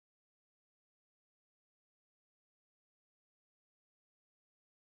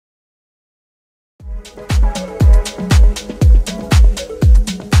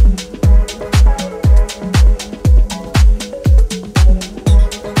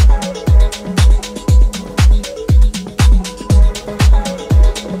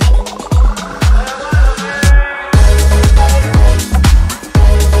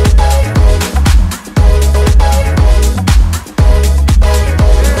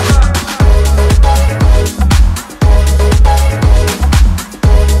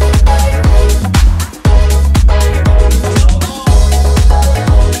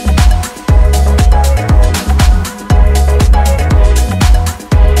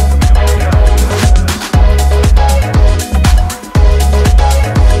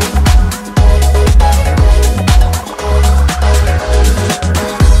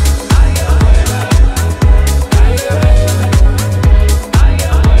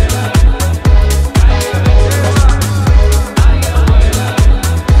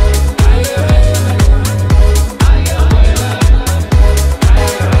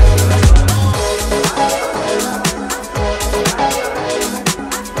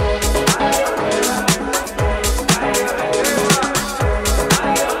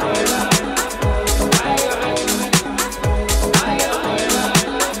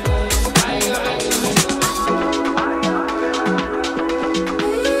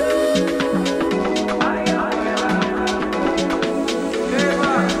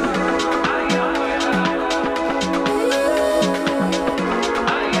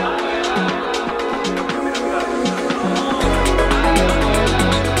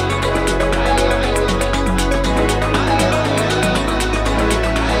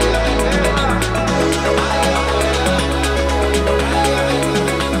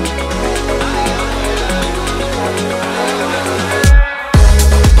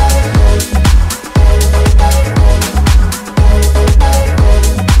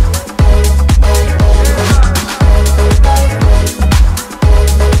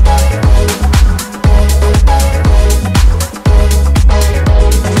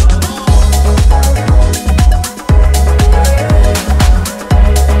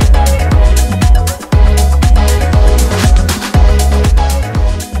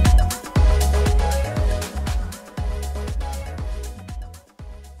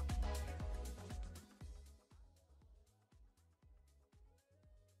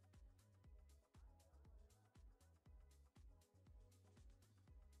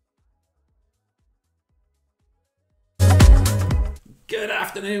Good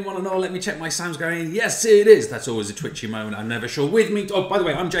afternoon, one and all. Let me check my sound's going. Yes, it is. That's always a twitchy moment. I'm never sure. With me, oh, by the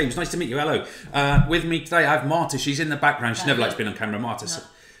way, I'm James. Nice to meet you. Hello. With me today, I have Marta. She's in the background. She never likes being on camera.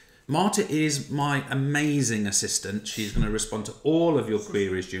 Marta is my amazing assistant. She's going to respond to all of your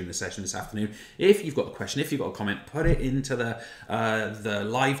queries during the session this afternoon. If you've got a question, if you've got a comment, put it into the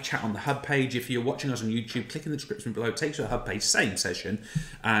live chat on the hub page. If you're watching us on YouTube, click in the description below. It takes you to the hub page, same session,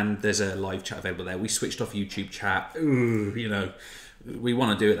 and there's a live chat available there. We switched off YouTube chat. Ooh, you know, we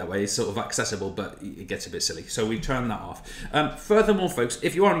want to do it that way. It's sort of accessible, but it gets a bit silly. So we turn that off. Furthermore, folks,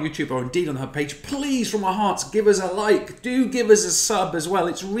 if you are on YouTube or indeed on the hub page, please, from our hearts, give us a like. Do give us a sub as well.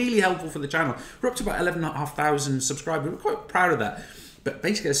 It's really helpful for the channel. We're up to about 11,500 subscribers. We're quite proud of that. But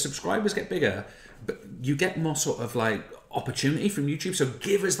basically, as subscribers get bigger, but you get more sort of like opportunity from YouTube. So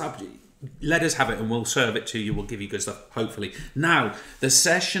give us that. Let us have it and we'll serve it to you. We'll give you good stuff, hopefully. Now, the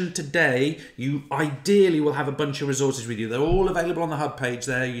session today, you ideally will have a bunch of resources with you. They're all available on the hub page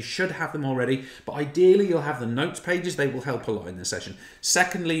there. You should have them already, but ideally you'll have the notes pages. They will help a lot in the session.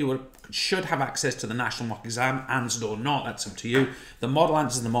 Secondly, you should have access to the national mock exam, answered or not, that's up to you. The model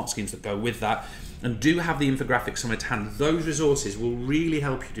answers and the mock schemes that go with that. And do have the infographics somewhere to hand. Those resources will really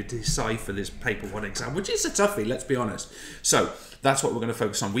help you to decipher this paper 1 exam, which is a toughie, let's be honest. So that's what we're going to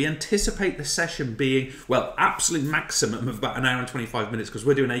focus on. We anticipate the session being, well, absolute maximum of about 1 hour and 25 minutes because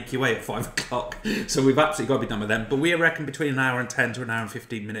we're doing AQA at 5 o'clock. So we've absolutely got to be done with them. But we reckon between 1 hour and 10 to 1 hour and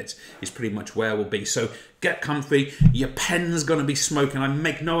 15 minutes is pretty much where we'll be. So get comfy. Your pen's going to be smoking. I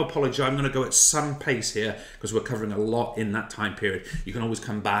make no apology. I'm going to go at some pace here because we're covering a lot in that time period. You can always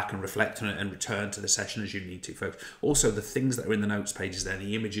come back and reflect on it and return to the session as you need to, folks. Also, the things that are in the notes pages there,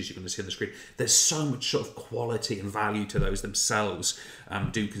 the images you're going to see on the screen, there's so much sort of quality and value to those themselves.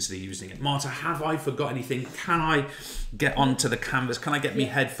 Do consider using it. Marta, have I forgot anything? Can I get onto the canvas? Can I get me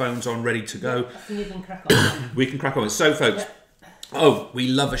headphones on ready to go? I think you can crack on. We can crack on. So, folks, oh, we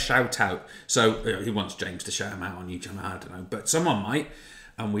love a shout out. So, who wants James to shout him out on YouTube? I don't know, but someone might.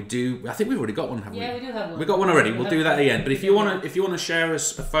 And we do. I think we've already got one, haven't we? Yeah, we do have one. We got one already. We'll do that at the end. But if you want to share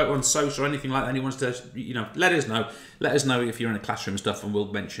us a photo on social or anything like that, and you want us to, you know, let us know. Let us know if you're in a classroom stuff, and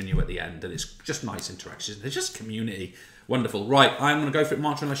we'll mention you at the end. And it's just nice interactions. It's just community. Wonderful. Right, I'm going to go for it,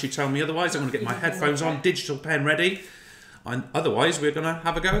 Marta, unless you tell me otherwise. I'm going to get my headphones on, digital pen ready. And otherwise, we're going to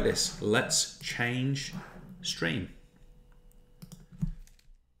have a go at this. Let's change stream.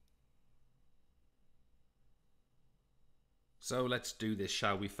 So let's do this,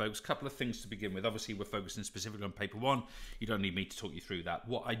 shall we, folks? A couple of things to begin with. Obviously, we're focusing specifically on paper 1. You don't need me to talk you through that.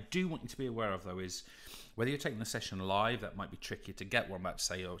 What I do want you to be aware of, though, is whether you're taking the session live, that might be trickier to get what I'm about to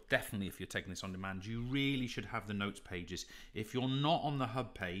say, or definitely if you're taking this on demand, you really should have the notes pages. If you're not on the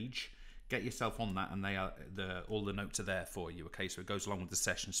hub page, get yourself on that, and they are all the notes are there for you. Okay, so it goes along with the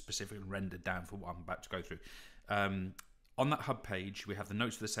session, specifically rendered down for what I'm about to go through. On that hub page, we have the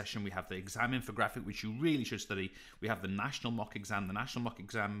notes for the session, we have the exam infographic, which you really should study. We have the national mock exam, the national mock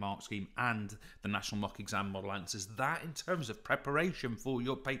exam mark scheme, and the national mock exam model answers. That, in terms of preparation for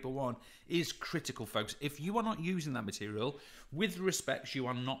your paper 1, is critical, folks. If you are not using that material, with respect, you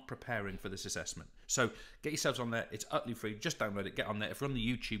are not preparing for this assessment. So get yourselves on there. It's utterly free. Just download it. Get on there. If you're on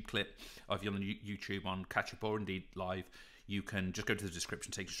the YouTube clip, or if you're on the YouTube on Catch Up or indeed live, you can just go to the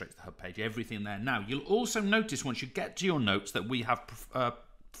description, take you straight to the hub page, everything there. Now, you'll also notice once you get to your notes that we have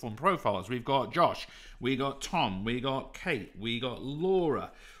form profiles. We've got Josh, we got Tom, we got Kate, we got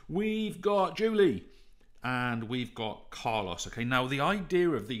Laura, we've got Julie, and we've got Carlos. Okay, now the idea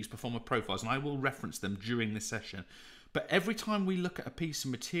of these performer profiles, and I will reference them during this session, but every time we look at a piece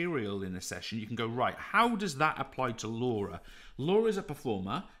of material in a session, you can go, right, how does that apply to Laura? Laura is a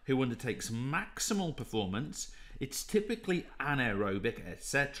performer who undertakes maximal performance. It's typically anaerobic,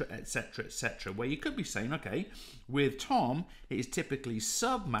 etc., etc., etc. Where you could be saying, okay, with Tom, it is typically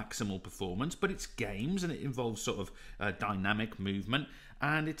sub-maximal performance, but it's games and it involves sort of dynamic movement,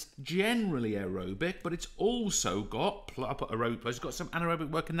 and it's generally aerobic, but it's also got it's got some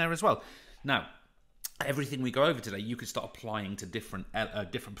anaerobic work in there as well. Now, everything we go over today, you could start applying to different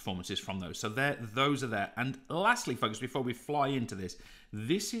performances from those. So those are there. And lastly, folks, before we fly into this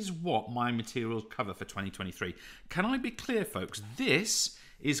is what my materials cover for 2023. Can I be clear, folks? This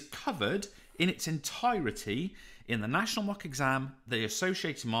is covered in its entirety in the national mock exam, the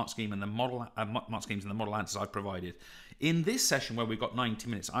associated mark scheme, and the model mark schemes and the model answers I've provided. In this session, where we've got 90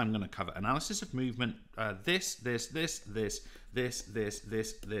 minutes, I'm going to cover analysis of movement, this.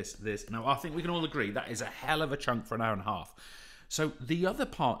 Now, I think we can all agree that is a hell of a chunk for 1.5 hours. So the other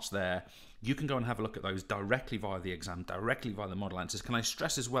parts there, you can go and have a look at those directly via the exam, directly via the model answers. Can I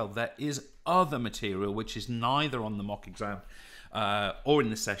stress as well, there is other material which is neither on the mock exam or in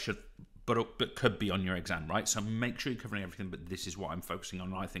the session, but could be on your exam, right? So make sure you're covering everything, but this is what I'm focusing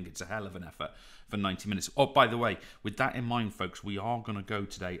on. I think it's a hell of an effort for 90 minutes. Oh, by the way, with that in mind, folks, we are going to go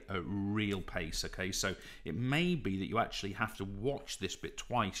today at real pace, okay? So it may be that you actually have to watch this bit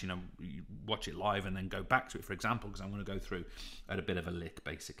twice, you watch it live and then go back to it, for example, because I'm going to go through at a bit of a lick,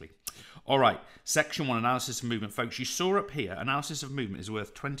 basically. All right, section 1, analysis of movement. Folks, you saw up here, analysis of movement is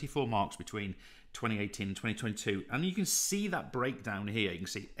worth 24 marks between 2018 and 2022, and you can see that breakdown here. You can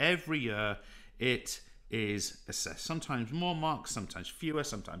see every year it is assessed. Sometimes more marks, sometimes fewer,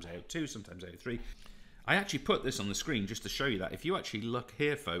 sometimes AO2, sometimes AO3. I actually put this on the screen just to show you that. If you actually look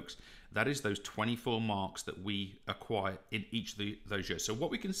here, folks, that is those 24 marks that we acquire in each of those years. So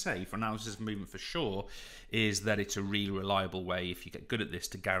what we can say for analysis of movement for sure is that it's a really reliable way, if you get good at this,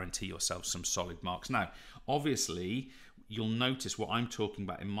 to guarantee yourself some solid marks. Now, obviously, you'll notice what I'm talking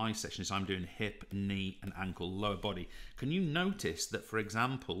about in my session is I'm doing hip, knee, and ankle, lower body. Can you notice that, for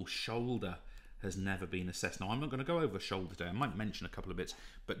example, shoulder has never been assessed? Now, I'm not going to go over shoulder today. I might mention a couple of bits,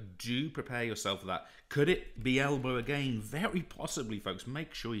 but do prepare yourself for that. Could it be elbow again? Very possibly, folks.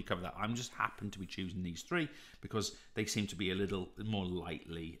 Make sure you cover that. I'm just happen to be choosing these three because they seem to be a little more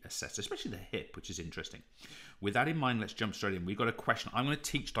lightly assessed, especially the hip, which is interesting. With that in mind, let's jump straight in. We've got a question. I'm going to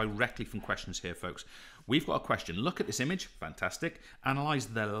teach directly from questions here, folks. We've got a question. Look at this image. Fantastic. Analyze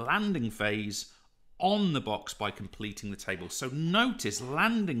the landing phase on the box by completing the table. So notice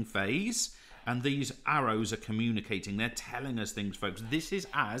landing phase, and these arrows are communicating. They're telling us things, folks. This is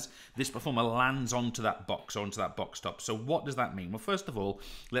as this performer lands onto that box or onto that box top. So what does that mean? Well, first of all,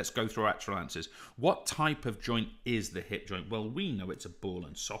 let's go through our actual answers. What type of joint is the hip joint? Well, we know it's a ball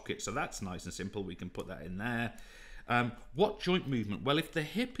and socket, so that's nice and simple. We can put that in there. What joint movement? Well, if the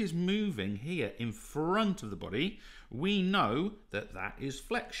hip is moving here in front of the body, we know that that is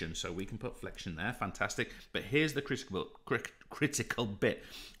flexion. So we can put flexion there. Fantastic. But here's the critical bit.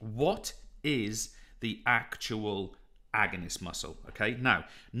 What is the actual agonist muscle? Okay, now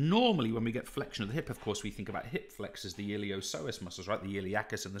normally when we get flexion of the hip, of course, we think about hip flexors, the iliopsoas muscles, right, the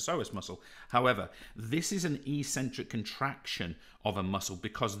iliacus and the psoas muscle. However, this is an eccentric contraction of a muscle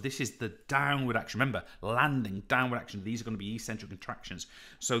because this is the downward action. Remember, landing, downward action, these are going to be eccentric contractions.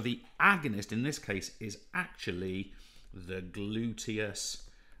 So the agonist in this case is actually the gluteus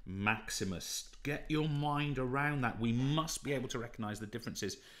maximus. Get your mind around that. We must be able to recognize the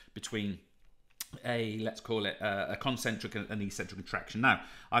differences between let's call it a concentric and an eccentric contraction. Now,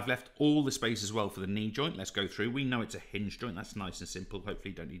 I've left all the space as well for the knee joint. Let's go through. We know it's a hinge joint. That's nice and simple. Hopefully,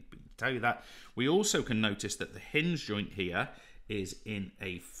 you don't need to tell you that. We also can notice that the hinge joint here is in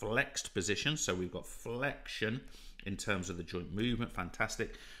a flexed position. So we've got flexion in terms of the joint movement.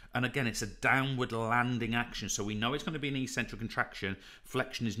 Fantastic. And again, it's a downward landing action. So we know it's going to be an eccentric contraction.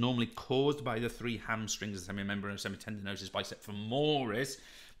 Flexion is normally caused by the three hamstrings, the semimembranous, semitendinosus, bicep femoris.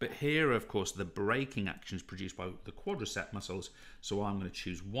 But here, of course, the braking action is produced by the quadricep muscles. So I'm going to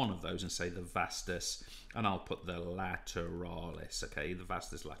choose one of those and say the vastus, and I'll put the lateralis, okay, the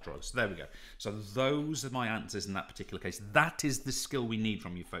vastus lateralis. There we go. So those are my answers in that particular case. That is the skill we need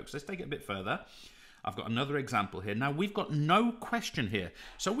from you folks. Let's take it a bit further. I've got another example here. Now, we've got no question here.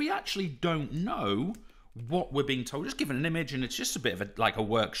 So we actually don't know what we're being told. Just given an image, and it's just a bit of like a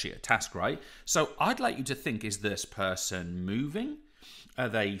worksheet, a task, right? So I'd like you to think, is this person moving? Are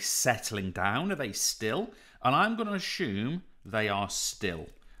they settling down? Are they still? And I'm going to assume they are still.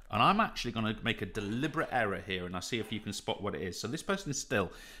 And I'm actually going to make a deliberate error here, and I'll see if you can spot what it is. So this person is still.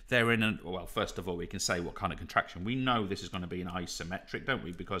 They're in well, first of all, we can say what kind of contraction. We know this is going to be an isometric, don't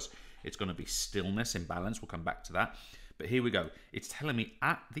we? Because it's going to be stillness, imbalance. We'll come back to that. But here we go. It's telling me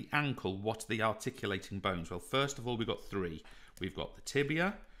at the ankle, what are the articulating bones? Well, first of all, we've got three. We've got the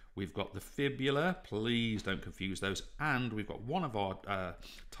tibia. We've got the fibula, please don't confuse those, and we've got one of our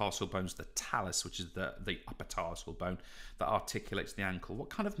tarsal bones, the talus, which is the upper tarsal bone that articulates the ankle. What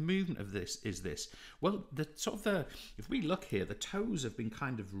kind of movement of this is this? Well, if we look here, the toes have been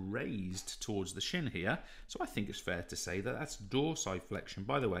kind of raised towards the shin here, so I think it's fair to say that that's dorsiflexion.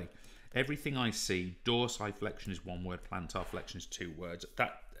 By the way, everything I see, dorsiflexion is one word, plantar flexion is two words.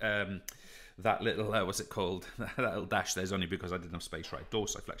 That little, what's it called? That little dash there's only because I didn't have space, right?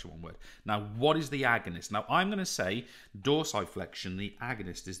 Dorsiflexion, one word. Now, what is the agonist? Now, I'm going to say dorsiflexion, the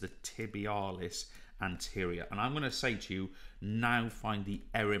agonist is the tibialis anterior. And I'm going to say to you, now find the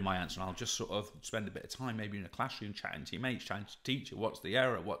error in my answer. And I'll just sort of spend a bit of time maybe in a classroom chatting to your mates, trying to teach you what's the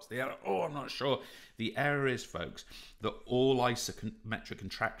error, what's the error. Oh, I'm not sure. The error is, folks, that all isometric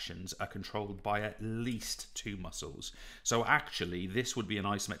contractions are controlled by at least two muscles. So actually, this would be an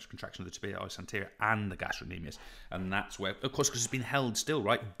isometric contraction of the tibialis anterior and the gastrocnemius. And that's where, of course, because it's been held still,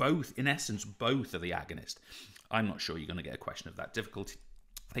 right? Both, in essence, both are the agonist. I'm not sure you're going to get a question of that difficulty.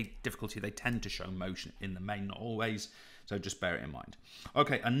 they tend to show motion in the main, not always. So just bear it in mind.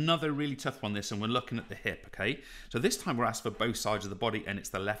 Okay, another really tough one, this, and we're looking at the hip, okay? So this time we're asked for both sides of the body, and it's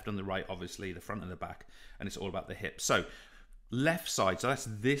the left and the right, obviously, the front and the back, and it's all about the hip. So left side, so that's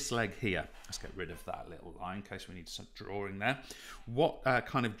this leg here. Let's get rid of that little line in case we need some drawing there. What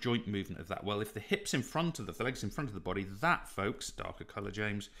kind of joint movement of that? Well, if the hip's in front of the leg's in front of the body, that, folks, darker colour,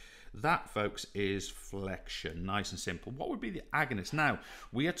 James, that, folks, is flexion. Nice and simple. What would be the agonist? Now,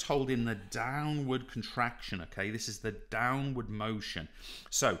 we are told in the downward contraction, okay? This is the downward motion.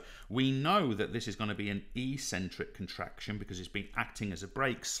 So we know that this is going to be an eccentric contraction because it's been acting as a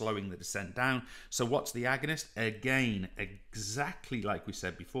brake, slowing the descent down. So what's the agonist? Again, exactly like we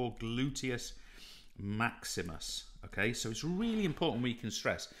said before, gluteus maximus. Okay, so it's really important we can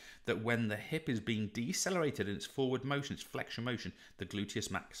stress that when the hip is being decelerated in its forward motion, its flexion motion, the gluteus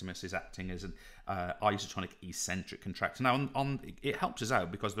maximus is acting as an isotonic eccentric contractor. Now, it helps us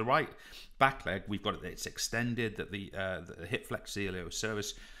out because the right back leg, we've got it, it's extended, that the hip flexor,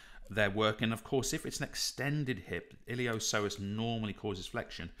 iliopsoas, they're working. Of course, if it's an extended hip, iliopsoas normally causes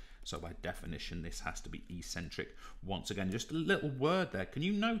flexion. So by definition, this has to be eccentric. Once again, just a little word there. Can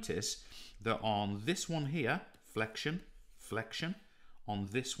you notice that on this one here, flexion, flexion, on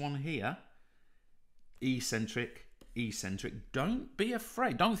this one here, eccentric, eccentric. Don't be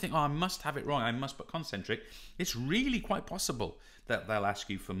afraid. Don't think, oh, I must have it wrong. I must put concentric. It's really quite possible that they'll ask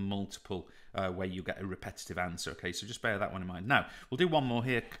you for multiple where you get a repetitive answer. Okay, so just bear that one in mind. Now, we'll do one more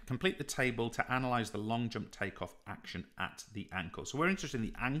here. Complete the table to analyze the long jump takeoff action at the ankle. So we're interested in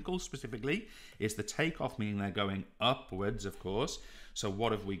the ankle specifically. Is the takeoff, meaning they're going upwards, of course. So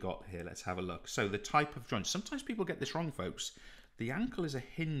what have we got here? Let's have a look. So the type of joint. Sometimes people get this wrong, folks. The ankle is a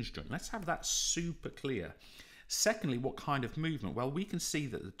hinge joint. Let's have that super clear. Secondly, what kind of movement? Well, we can see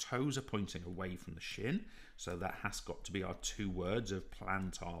that the toes are pointing away from the shin. So that has got to be our two words of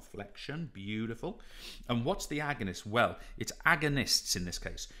plantar flexion. Beautiful. And what's the agonist? Well, it's agonists in this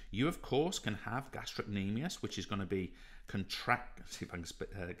case. You, of course, can have gastrocnemius, which is going to be see if I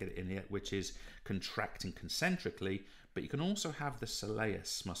can get it in here, which is contracting concentrically. But you can also have the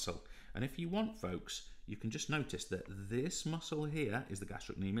soleus muscle. And if you want, folks, you can just notice that this muscle here is the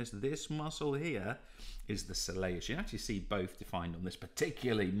gastrocnemius, this muscle here is the soleus. You can actually see both defined on this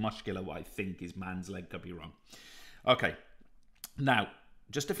particularly muscular, what I think is man's leg, could be wrong. Okay, now,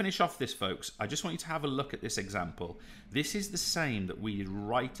 just to finish off this, folks, I just want you to have a look at this example. This is the same that we did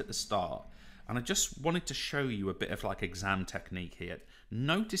right at the start. And I just wanted to show you a bit of like exam technique here.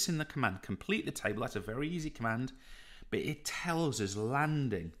 Notice in the command, complete the table, that's a very easy command, but it tells us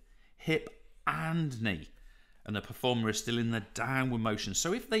landing, hip and knee, and the performer is still in the downward motion.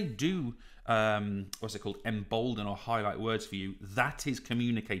 So if they do what's it called, embolden or highlight words for you, that is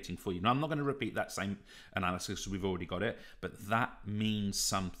communicating for you. Now, I'm not going to repeat that same analysis because we've already got it, but that means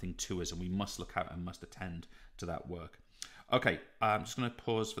something to us and we must look out and must attend to that work. Okay, I'm just going to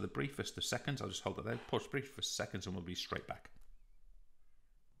pause for the briefest of seconds. I'll just hold it there, pause brief for seconds, and we'll be straight back.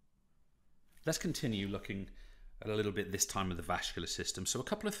 Let's continue looking a little bit this time of the vascular system. So a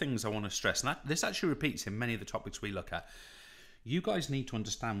couple of things I want to stress, and this actually repeats in many of the topics we look at. You guys need to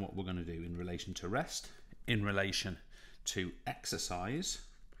understand what we're going to do in relation to rest, in relation to exercise,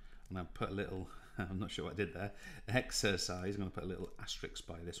 and I'll put a little, I'm not sure what I did there, exercise, I'm going to put a little asterisk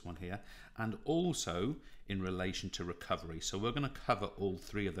by this one here, and also in relation to recovery. So we're going to cover all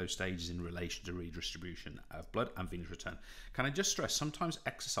three of those stages in relation to redistribution of blood and venous return. Can I just stress, sometimes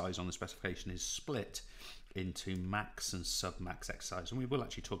exercise on the specification is split into max and sub-max exercise, and we will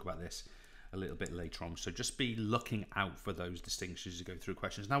actually talk about this a little bit later on, so just be looking out for those distinctions as you go through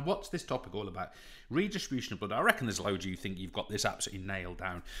questions. Now, what's this topic all about? Redistribution of blood. I reckon there's loads of you think you've got this absolutely nailed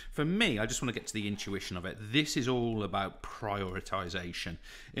down. For me, I just want to get to the intuition of it. This is all about prioritization.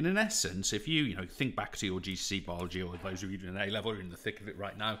 In an essence, if you think back to your GCSE biology, or those of you doing A-level, you're in the thick of it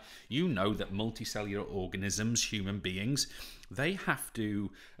right now, you know that multicellular organisms, human beings, they have to,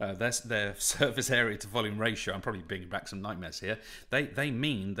 their surface area to volume ratio, I'm probably bringing back some nightmares here, they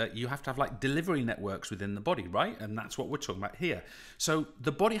mean that you have to have like delivery networks within the body, right? And that's what we're talking about here. So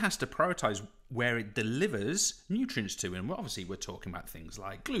the body has to prioritize where it delivers nutrients to, and obviously we're talking about things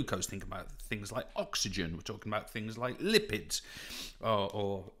like glucose, think about things like oxygen, we're talking about things like lipids,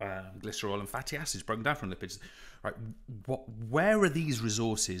 or glycerol and fatty acids broken down from lipids. Right, where are these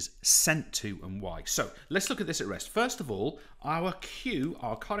resources sent to and why? So let's look at this at rest. First of all, our Q,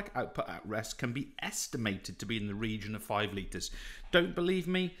 our cardiac output at rest, can be estimated to be in the region of 5 litres. Don't believe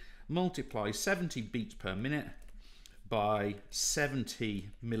me? Multiply 70 beats per minute by 70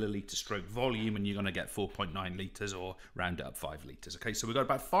 milliliter stroke volume, and you're going to get 4.9 litres, or round it up 5 litres. Okay, so we've got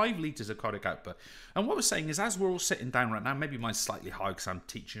about 5 litres of cardiac output. And what we're saying is, as we're all sitting down right now, maybe mine's slightly high because I'm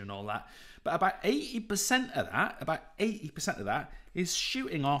teaching and all that, but about 80% of that is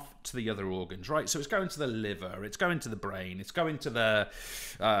shooting off to the other organs, right? So it's going to the liver, it's going to the brain, it's going to the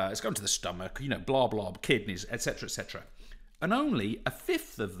stomach, you know, blah blah, kidneys, etc., etc. And only a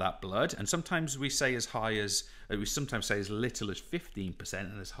fifth of that blood, and sometimes we say as high as, we sometimes say as little as 15%,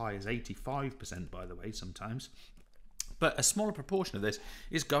 and as high as 85%, by the way, sometimes. But a smaller proportion of this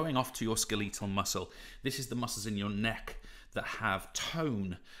is going off to your skeletal muscle. This is the muscles in your neck that have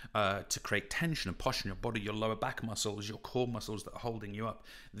tone to create tension and posture in your body, your lower back muscles, your core muscles that are holding you up.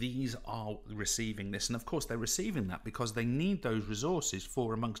 These are receiving this. And of course, they're receiving that because they need those resources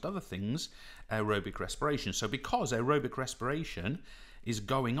for, amongst other things, aerobic respiration. So because aerobic respiration is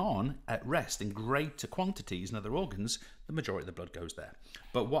going on at rest in greater quantities in other organs, the majority of the blood goes there.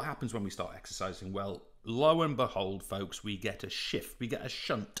 But what happens when we start exercising? Well, lo and behold, folks, we get a shift, we get a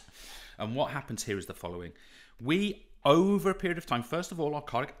shunt. And what happens here is the following. Over a period of time, first of all, our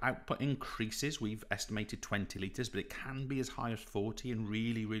cardiac output increases. We've estimated 20 litres, but it can be as high as 40 in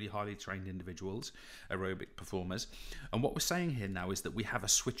really, really highly trained individuals, aerobic performers. And what we're saying here now is that we have a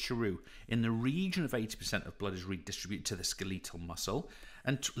switcheroo. In the region of 80% of blood is redistributed to the skeletal muscle,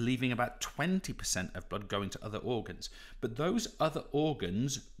 and leaving about 20% of blood going to other organs. But those other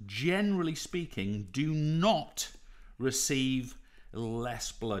organs, generally speaking, do not receive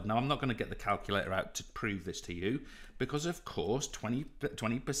less blood. Now, I'm not going to get the calculator out to prove this to you, because of course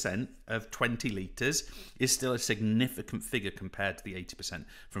 20% of 20 litres is still a significant figure compared to the 80%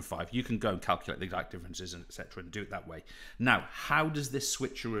 from 5. You can go and calculate the exact differences and etc. and do it that way. Now, how does this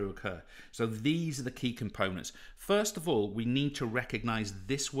switcheroo occur? So these are the key components. First of all, we need to recognise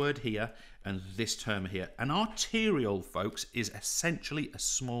this word here and this term here. An arteriole, folks, is essentially a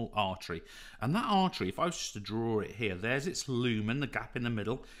small artery. And that artery, if I was just to draw it here, there's its lumen, the gap in the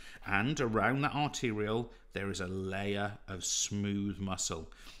middle, and around that arteriole there is a layer of smooth muscle.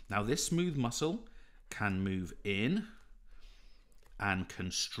 Now, this smooth muscle can move in and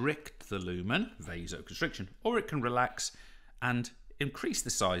constrict the lumen, vasoconstriction, or it can relax and increase the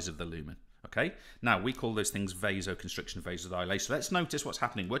size of the lumen. Okay, now we call those things vasoconstriction, vasodilation. So let's notice what's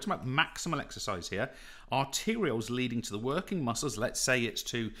happening. We're talking about maximal exercise here. Arterioles leading to the working muscles. Let's say it's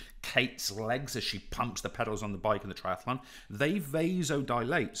to Kate's legs as she pumps the pedals on the bike in the triathlon. They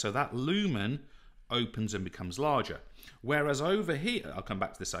vasodilate, so that lumen opens and becomes larger. Whereas over here, I'll come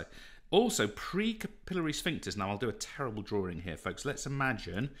back to this side, also precapillary sphincters. Now I'll do a terrible drawing here, folks. Let's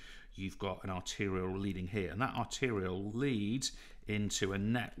imagine you've got an arteriole leading here, and that arteriole leads into a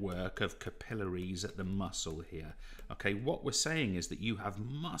network of capillaries at the muscle here. Okay, what we're saying is that you have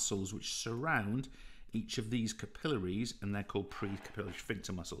muscles which surround each of these capillaries, and they're called precapillary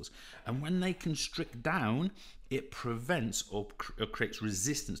sphincter muscles. And when they constrict down, it prevents or creates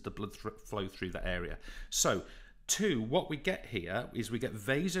resistance to blood flow through that area. So, what we get here is we get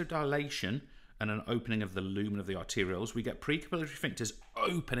vasodilation and an opening of the lumen of the arterioles. We get precapillary sphincters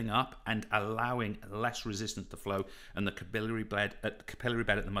opening up and allowing less resistance to flow, and the capillary bed at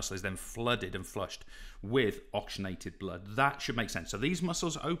the muscle is then flooded and flushed with oxygenated blood. That should make sense. So these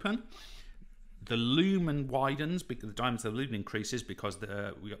muscles open, the lumen widens because the diameter of the lumen increases because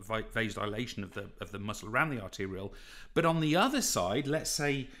we got vasodilation of the muscle around the arteriole. But on the other side, let's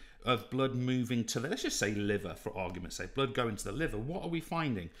say of blood moving to the, let's just say liver for argument's sake, blood going to the liver, what are we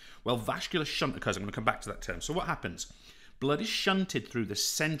finding? Well, vascular shunt occurs. I'm going to come back to that term. So what happens? Blood is shunted through the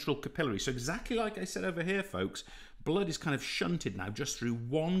central capillary. So exactly like I said over here, folks, blood is kind of shunted now just through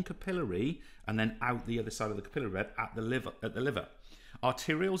one capillary and then out the other side of the capillary bed at the liver.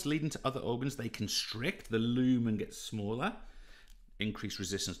 Arterioles leading to other organs, they constrict, the lumen gets smaller, increased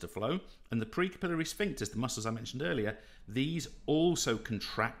resistance to flow, and the precapillary sphincters, the muscles I mentioned earlier, these also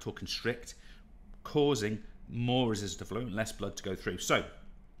contract or constrict, causing more resistance to flow and less blood to go through. So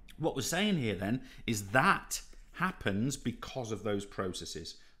what we're saying here then is that happens because of those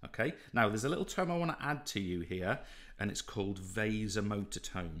processes. Okay, now there's a little term I want to add to you here, and it's called vasomotor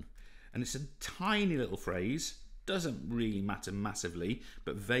tone, and it's a tiny little phrase. Doesn't really matter massively,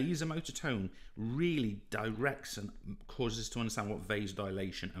 but vasomotor tone really directs and causes us to understand what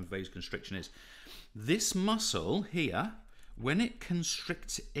vasodilation and vasoconstriction is. This muscle here, when it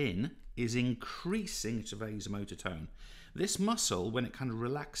constricts in, is increasing its vasomotor tone. This muscle, when it kind of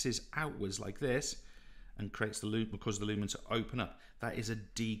relaxes outwards like this and creates the lumen, causes the lumen to open up. That is a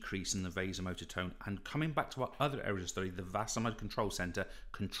decrease in the vasomotor tone. And coming back to our other areas of study, the vasomotor control center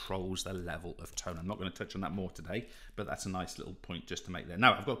controls the level of tone. I'm not going to touch on that more today, but that's a nice little point just to make there.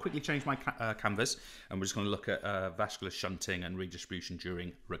 Now, I've got to quickly change my canvas, and we're just going to look at vascular shunting and redistribution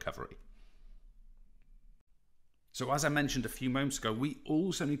during recovery. So as I mentioned a few moments ago, we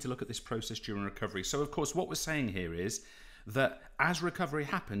also need to look at this process during recovery. So of course, what we're saying here is that as recovery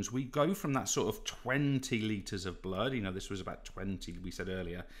happens, we go from that sort of 20 litres of blood, you know, this was about 20, we said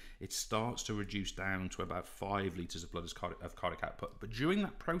earlier, it starts to reduce down to about 5 litres of blood of cardiac output. But during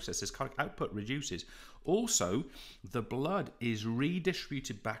that process, as cardiac output reduces, also the blood is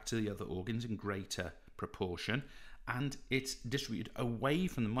redistributed back to the other organs in greater proportion, and it's distributed away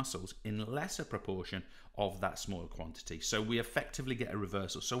from the muscles in lesser proportion of that smaller quantity. So we effectively get a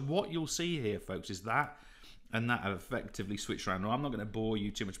reversal. So what you'll see here, folks, is that and that have effectively switched around. Now, I'm not going to bore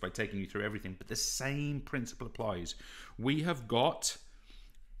you too much by taking you through everything, but the same principle applies. We have got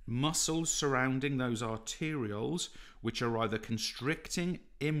muscles surrounding those arterioles, which are either constricting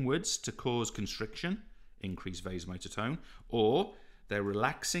inwards to cause constriction, increase vasomotor tone, or they're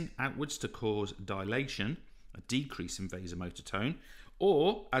relaxing outwards to cause dilation, a decrease in vasomotor tone,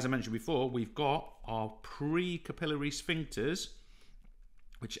 or, as I mentioned before, we've got our precapillary sphincters,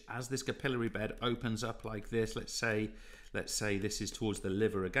 which as this capillary bed opens up like this, let's say this is towards the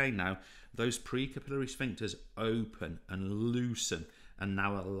liver again now, those precapillary sphincters open and loosen and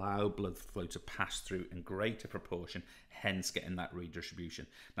now allow blood flow to pass through in greater proportion, hence getting that redistribution.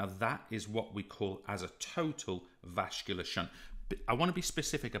 Now that is what we call as a total vascular shunt. But I want to be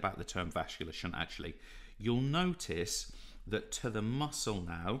specific about the term vascular shunt actually. You'll notice that to the muscle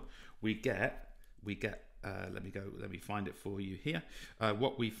now, we get let me find it for you here.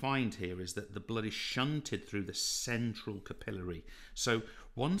 What we find here is that the blood is shunted through the central capillary. So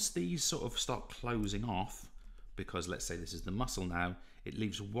once these sort of start closing off, because let's say this is the muscle now, it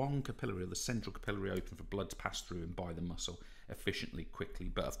leaves one capillary, or the central capillary, open for blood to pass through and by the muscle efficiently, quickly,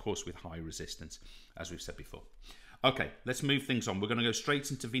 but of course with high resistance, as we've said before. Okay, let's move things on. We're going to go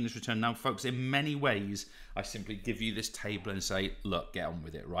straight into venous return. Now, folks, in many ways, I simply give you this table and say, look, get on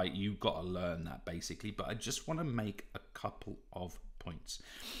with it, right? You've got to learn that, basically. But I just want to make a couple of points.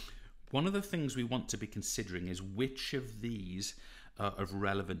 One of the things we want to be considering is which of these are of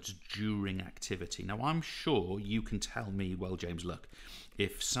relevance during activity. Now, I'm sure you can tell me, well, James, look,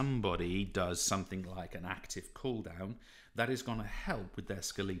 if somebody does something like an active cool down, that is going to help with their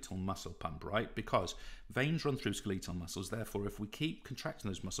skeletal muscle pump, right? Because veins run through skeletal muscles. Therefore, if we keep contracting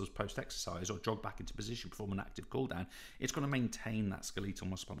those muscles post-exercise or jog back into position, perform an active cool down, it's going to maintain that skeletal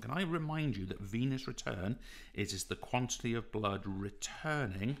muscle pump. Can I remind you that venous return is the quantity of blood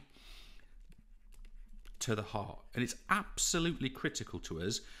returning to the heart? And it's absolutely critical to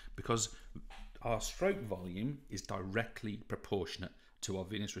us because our stroke volume is directly proportionate to our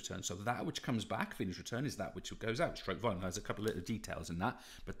venous return. So that which comes back, venous return, is that which goes out, stroke volume. There's a couple of little details in that,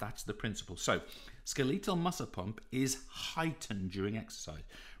 but that's the principle. So skeletal muscle pump is heightened during exercise.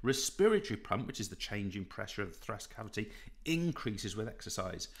 Respiratory pump, which is the change in pressure of the thoracic cavity, increases with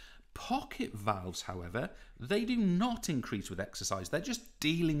exercise. Pocket valves, however, they do not increase with exercise. They're just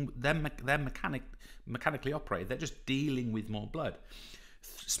dealing, they're mechanically operated. They're just dealing with more blood.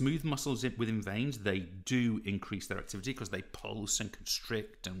 Smooth muscles within veins, they do increase their activity because they pulse and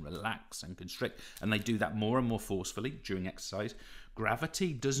constrict and relax and constrict, and they do that more and more forcefully during exercise.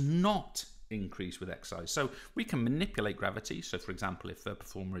 Gravity does not increase with exercise. So we can manipulate gravity. So for example, if a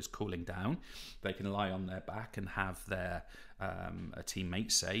performer is cooling down, they can lie on their back and have their a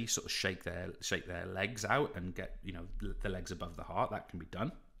teammate, say, sort of shake their legs out and get, you know, the legs above the heart. That can be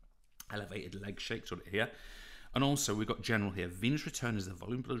done. Elevated leg shake sort of here. And also we've got general here. Venous return is the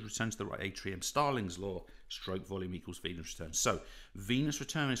volume blood returns to the right atrium. Starling's law, stroke volume equals venous return. So venous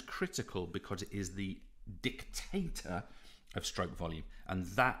return is critical because it is the dictator of stroke volume. And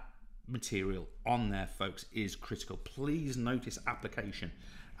that material on there, folks, is critical. Please notice application,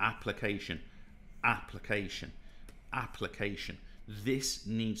 application, application, application. This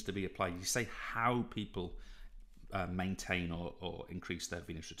needs to be applied. You say how people maintain or increase their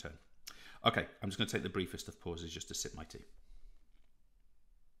venous return. Okay, I'm just going to take the briefest of pauses just to sip my tea.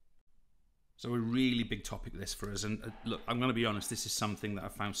 So a really big topic this for us, and look, I'm going to be honest, this is something that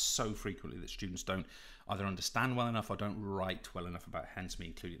I've found so frequently that students don't either understand well enough or don't write well enough about, hence me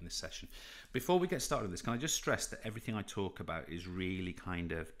including in this session. Before we get started with this, can I just stress that everything I talk about is really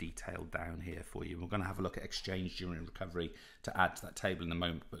kind of detailed down here for you. We're going to have a look at exchange during recovery to add to that table in a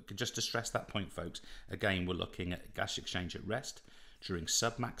moment, but just to stress that point, folks, again, we're looking at gas exchange at rest, during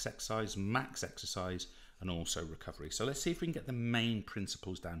sub-max exercise, max exercise, and also recovery. So let's see if we can get the main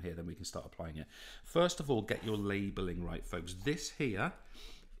principles down here, then we can start applying it. First of all, get your labeling right, folks. This here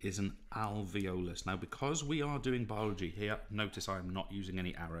is an alveolus. Now, because we are doing biology here, notice I'm not using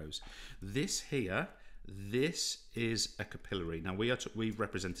any arrows. This here, this is a capillary. Now, we've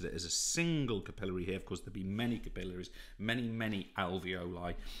represented it as a single capillary here. Of course, there'll be many capillaries, many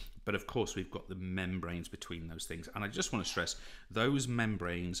alveoli. But of course, we've got the membranes between those things. And I just want to stress, those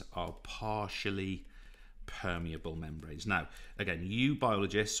membranes are partially permeable membranes. Now, again, you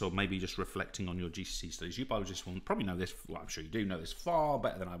biologists, or maybe just reflecting on your GCSE studies, you biologists will probably know this, well, I'm sure you do know this far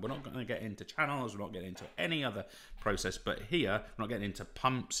better than I. We're not going to get into channels, we're not getting into any other process, but here, we're not getting into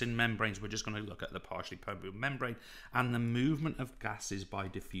pumps in membranes, we're just going to look at the partially permeable membrane and the movement of gases by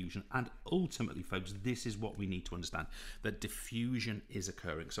diffusion. And ultimately, folks, this is what we need to understand, that diffusion is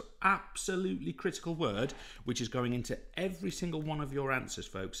occurring. So absolutely critical word, which is going into every single one of your answers,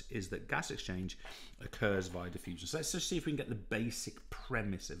 folks, is that gas exchange occurs via diffusion. So let's just see if we can get the basic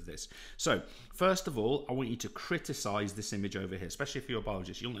premise of this. So first of all, I want you to criticize this image over here, especially if you're a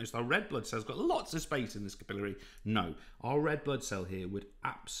biologist. You'll notice our red blood cell's got lots of space in this capillary. No, our red blood cell here would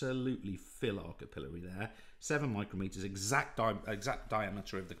absolutely fill our capillary there. 7 micrometers, exact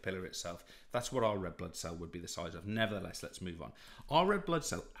diameter of the capillary itself. That's what our red blood cell would be the size of. Nevertheless, let's move on. Our red blood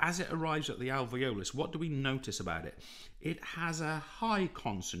cell, as it arrives at the alveolus, what do we notice about it? It has a high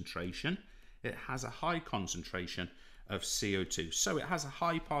concentration. It has a high concentration of CO2. So it has a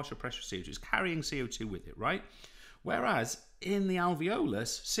high partial pressure of CO2. It's carrying CO2 with it, right? Whereas in the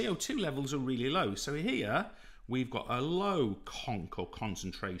alveolus, CO2 levels are really low. So here we've got a low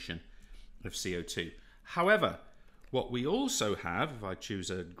concentration of CO2. However, what we also have, if I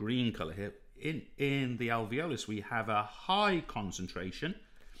choose a green color here, in the alveolus, we have a high concentration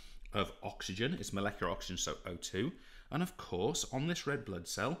of oxygen. It's molecular oxygen, so O2. And of course, on this red blood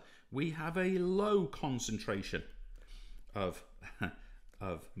cell, we have a low concentration of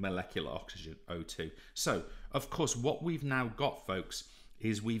molecular oxygen, O2. So, of course, what we've now got, folks,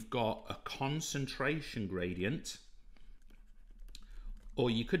 is we've got a concentration gradient, or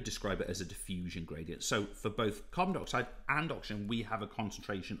you could describe it as a diffusion gradient. So for both carbon dioxide and oxygen, we have a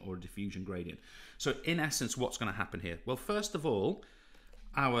concentration or a diffusion gradient. So in essence, what's going to happen here? Well, first of all,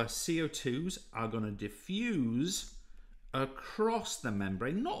 our CO2s are going to diffuse across the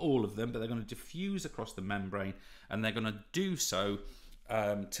membrane. Not all of them, but they're going to diffuse across the membrane, and they're going to do so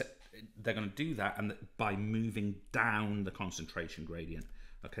they're going to do that and by moving down the concentration gradient.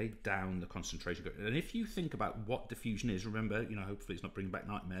 Okay, down the concentration gradient. And if you think about what diffusion is, remember, you know, hopefully it's not bringing back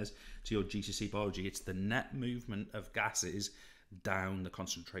nightmares to your GCSE biology. It's the net movement of gases down the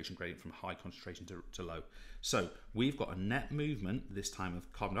concentration gradient from high concentration to low. So we've got a net movement, this time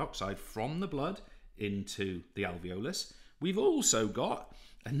of carbon dioxide, from the blood into the alveolus. We've also got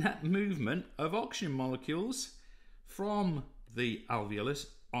a net movement of oxygen molecules from the alveolus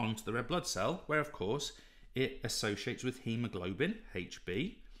onto the red blood cell, where of course it associates with hemoglobin,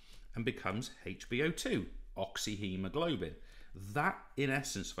 HB, and becomes HbO2, oxyhemoglobin. That, in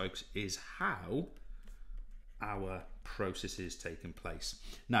essence, folks, is how our process is taking place.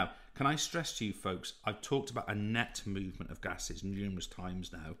 Now, can I stress to you, folks, I've talked about a net movement of gases numerous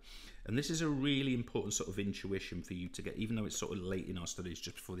times now, and this is a really important sort of intuition for you to get, even though it's sort of late in our studies,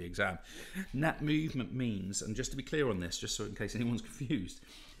 just before the exam. Net movement means, and just to be clear on this, just so in case anyone's confused,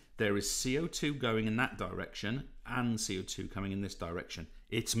 there is CO2 going in that direction and CO2 coming in this direction.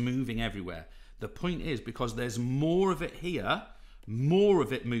 It's moving everywhere. The point is, because there's more of it here, more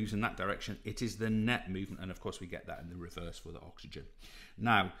of it moves in that direction. It is the net movement, and of course we get that in the reverse for the oxygen.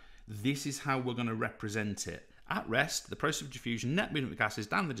 Now, this is how we're going to represent it. At rest, the process of diffusion, net movement of gases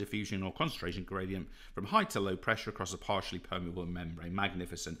down the diffusion or concentration gradient from high to low pressure across a partially permeable membrane.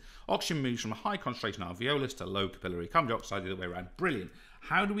 Magnificent. Oxygen moves from a high concentration alveolus to low capillary. Carbon dioxide the other way around. Brilliant.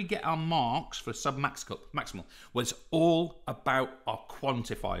 How do we get our marks for submaximal? Well, it's all about our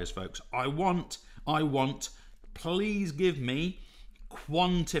quantifiers, folks. I want, please give me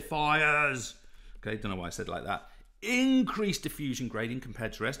quantifiers. Okay, don't know why I said it like that. Increased diffusion gradient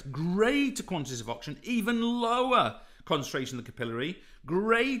compared to rest, greater quantities of oxygen, even lower concentration of the capillary,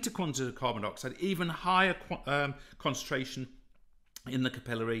 greater quantities of carbon dioxide, even higher concentration in the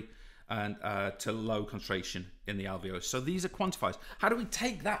capillary, and to low concentration in the alveolus. So these are quantifiers. How do we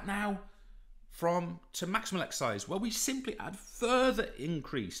take that now to maximal exercise? Well, we simply add further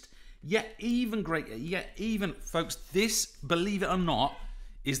increased, yet even greater, folks, this, believe it or not,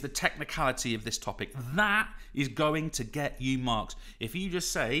 is the technicality of this topic. That is going to get you marks. If you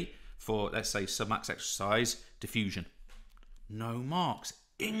just say, for, let's say, submax exercise, diffusion, no marks.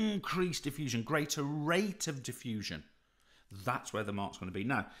 Increased diffusion, greater rate of diffusion. That's where the mark's going to be.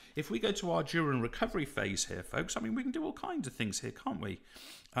 Now, if we go to our during recovery phase here, folks, I mean, we can do all kinds of things here, can't we?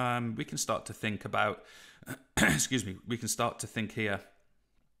 We can start to think about, excuse me, we can start to think here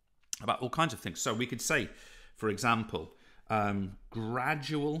about all kinds of things. So we could say, for example,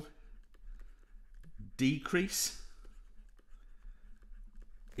 gradual decrease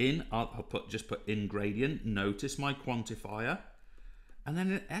in, I'll just put in gradient, notice my quantifier. And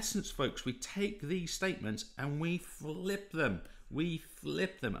then in essence, folks, we take these statements and we flip them. We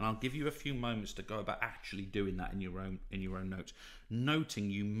flip them, and I'll give you a few moments to go about actually doing that in your own notes.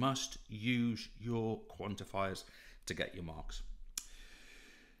 Noting you must use your quantifiers to get your marks.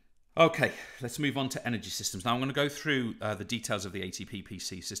 Okay, let's move on to energy systems. Now I'm going to go through the details of the ATP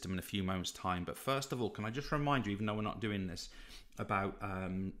PC system in a few moments' time. But first of all, can I just remind you, even though we're not doing this, about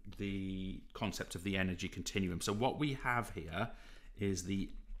the concept of the energy continuum. So what we have here is the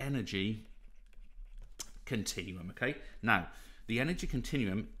energy continuum, okay? Now, the energy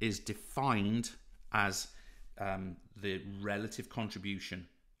continuum is defined as the relative contribution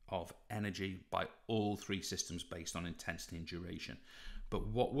of energy by all three systems based on intensity and duration. But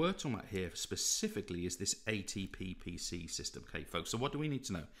what we're talking about here specifically is this ATP PC system, okay, folks? So what do we need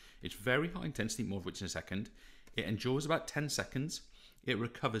to know? It's very high intensity, more of which in a second. It endures about 10 seconds. It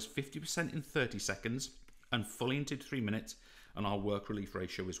recovers 50% in 30 seconds and fully into 3 minutes. And our work relief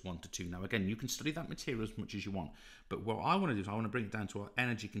ratio is 1 to 2. Now, again, you can study that material as much as you want. But what I want to do is I want to bring it down to our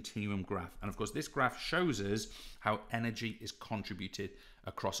energy continuum graph. And of course, this graph shows us how energy is contributed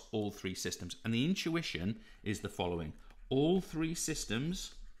across all three systems. And the intuition is the following. All three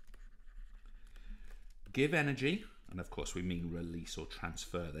systems give energy, and of course we mean release or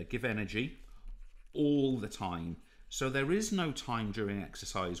transfer. They give energy all the time. So there is no time during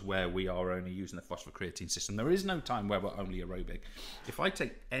exercise where we are only using the phosphocreatine system. There is no time where we're only aerobic. If I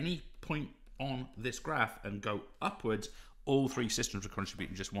take any point on this graph and go upwards, all three systems are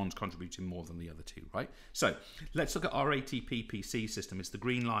contributing, just one's contributing more than the other two, right? So let's look at our ATP PC system. It's the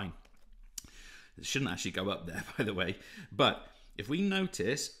green line. It shouldn't actually go up there, by the way. But if we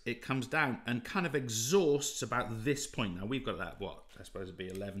notice, it comes down and kind of exhausts about this point. Now, we've got that, what, I suppose it'd be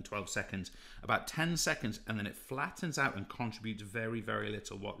 11, 12 seconds, about 10 seconds, and then it flattens out and contributes very, very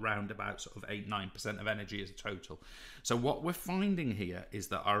little, what, round about sort of 8, 9% of energy as a total. So what we're finding here is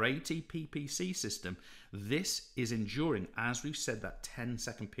that our ATP PC system, this is enduring, as we've said, that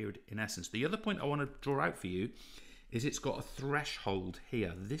 10-second period in essence. The other point I want to draw out for you is it's got a threshold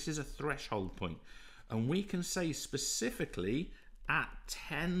here. This is a threshold point. And we can say specifically at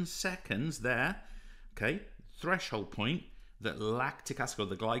 10 seconds there, okay, threshold point, that lactic acid, or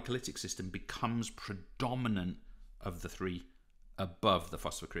the glycolytic system, becomes predominant of the three above the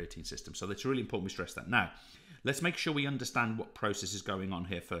phosphocreatine system. So that's really important we stress that. Now, let's make sure we understand what process is going on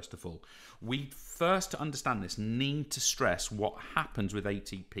here first of all. We first, to understand this, need to stress what happens with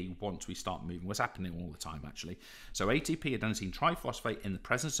ATP once we start moving. What's happening all the time, actually. So ATP, adenosine triphosphate, in the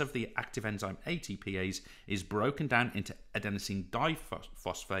presence of the active enzyme ATPase, is broken down into adenosine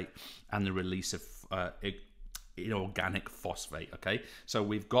diphosphate and the release of inorganic phosphate, okay? So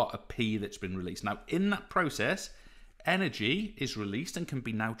we've got a P that's been released. Now, in that process, energy is released and can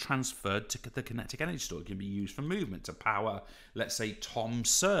be now transferred to the kinetic energy store. It can be used for movement, to power, let's say, Tom's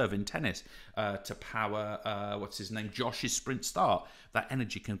serve in tennis, to power, what's his name, Josh's sprint start. That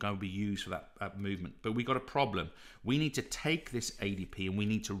energy can go and be used for that movement. But we've got a problem. We need to take this ADP and we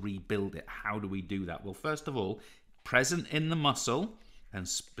need to rebuild it. How do we do that? Well, first of all, present in the muscle, and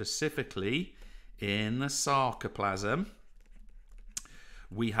specifically in the sarcoplasm,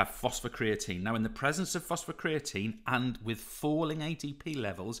 we have phosphocreatine. Now, in the presence of phosphocreatine and with falling ATP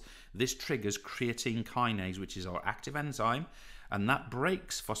levels, this triggers creatine kinase, which is our active enzyme, and that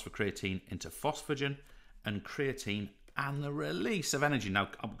breaks phosphocreatine into phosphagen and creatine and the release of energy. Now,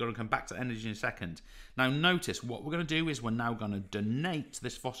 I'm going to come back to energy in a second. Now, notice what we're going to do is we're now going to donate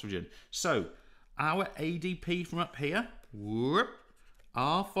this phosphagen. So, our ADP from up here, whoop,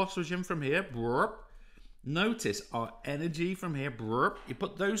 our phosphagen from here, whoop. Notice our energy from here. You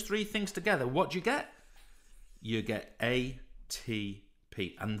put those three things together. What do you get? You get ATP.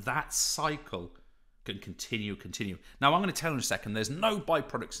 And that cycle can continue. Now, I'm going to tell you in a second, there's no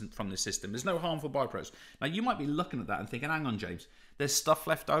byproducts from this system. There's no harmful byproducts. Now, you might be looking at that and thinking, hang on, James, there's stuff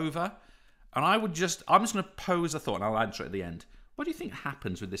left over. And I'm just going to pose a thought, and I'll answer it at the end. What do you think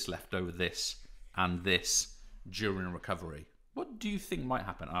happens with this leftover, this and this, during recovery? What do you think might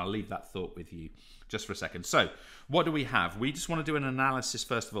happen? I'll leave that thought with you just for a second. So, what do we have? We just want to do an analysis,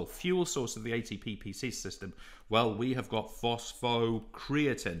 first of all. Fuel source of the ATP PC system. Well, we have got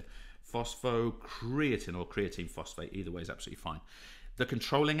phosphocreatine. Phosphocreatine or creatine phosphate, either way is absolutely fine. The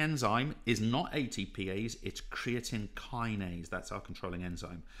controlling enzyme is not ATPase, it's creatine kinase. That's our controlling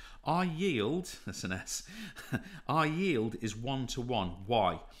enzyme. Our yield, that's an S, our yield is 1 to 1.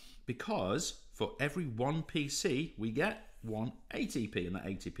 Why? Because for every 1 PC, we get 1 ATP. And that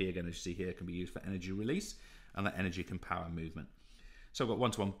ATP, again, as you see here, can be used for energy release, and that energy can power movement. So we've got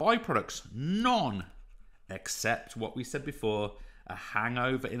 1 to 1. Byproducts, none, except what we said before, a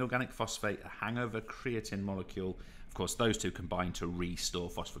hangover inorganic phosphate, a hangover creatine molecule. Of course, those two combine to restore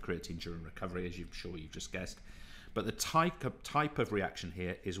phosphocreatine during recovery, as I'm sure you've just guessed. But the type of reaction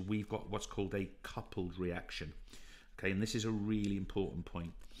here is we've got what's called a coupled reaction. Okay, and this is a really important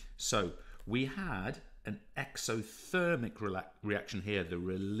point. So we had an exothermic reaction here, the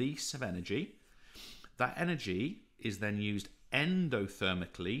release of energy. That energy is then used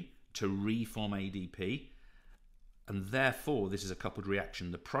endothermically to reform ADP. And therefore, this is a coupled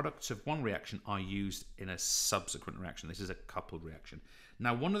reaction. The products of one reaction are used in a subsequent reaction. This is a coupled reaction.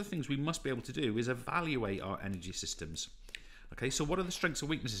 Now, one of the things we must be able to do is evaluate our energy systems. Okay, so what are the strengths and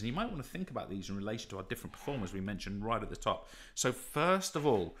weaknesses? And you might want to think about these in relation to our different performers we mentioned right at the top. So first of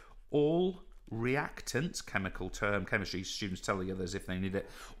all reactants, chemical term, chemistry, students tell the others if they need it,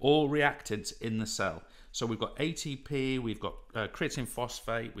 all reactants in the cell. So we've got ATP, we've got creatine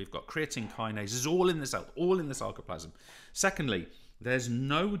phosphate, we've got creatine kinase. It's all in the cell, all in the sarcoplasm. Secondly, there's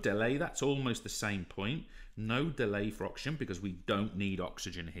no delay. That's almost the same point. No delay for oxygen because we don't need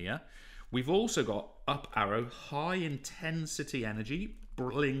oxygen here. We've also got up arrow, high intensity energy,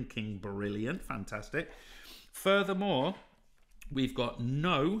 blinking brilliant, fantastic. Furthermore, we've got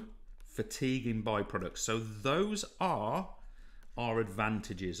no fatiguing byproducts. So those are our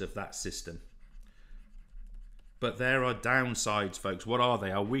advantages of that system. But there are downsides, folks. What are they?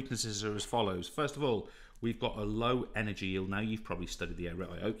 Our weaknesses are as follows. First of all, we've got a low energy yield. Now, you've probably studied the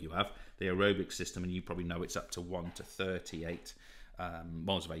I hope you have, the aerobic system, and you probably know it's up to 1 to 38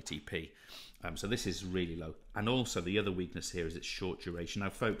 moles of ATP. So this is really low. And also the other weakness here is its short duration.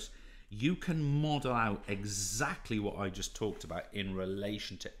 Now, folks, you can model out exactly what I just talked about in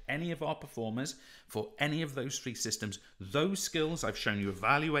relation to any of our performers for any of those 3 systems. Those skills, I've shown you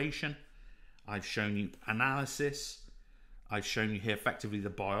evaluation, I've shown you analysis, I've shown you here effectively the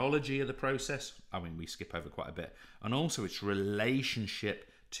biology of the process. I mean, we skip over quite a bit. And also its relationship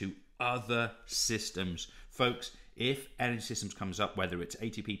to other systems. Folks, if energy systems comes up, whether it's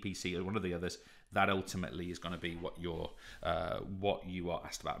ATP, PC, or one of the others, that ultimately is going to be what you are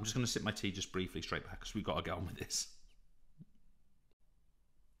asked about. I'm just going to sip my tea just briefly straight back because we've got to get on with this.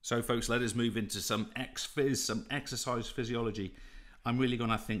 So, folks, let us move into some ex-phys, some exercise physiology. I'm really going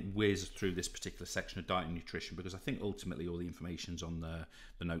to, I think, whiz through this particular section of diet and nutrition because I think ultimately all the information's on the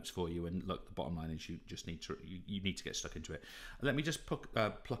notes for you. And look, the bottom line is you just need to get stuck into it. Let me just pluck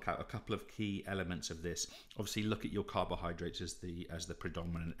out a couple of key elements of this. Obviously, look at your carbohydrates as the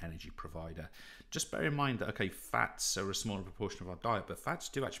predominant energy provider. Just bear in mind that fats are a smaller proportion of our diet, but fats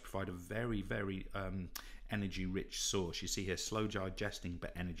do actually provide a very, very energy-rich source. You see here, slow digesting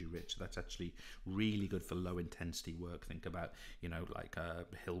but energy-rich. So that's actually really good for low-intensity work. Think about, like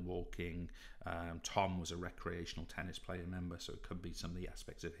hill walking. Tom was a recreational tennis player, remember? So it could be some of the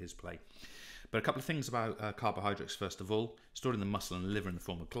aspects of his play. But a couple of things about carbohydrates, first of all. Stored in the muscle and liver in the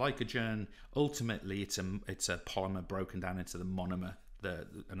form of glycogen. Ultimately, it's a polymer broken down into the monomer.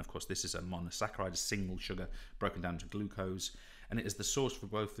 And of course, this is a monosaccharide, a single sugar broken down to glucose. And it is the source for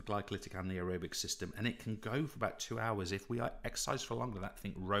both the glycolytic and the aerobic system. And it can go for about 2 hours. If we exercise for longer than that,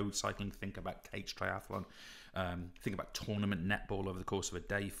 think road cycling, think about Kate's triathlon, think about tournament netball over the course of a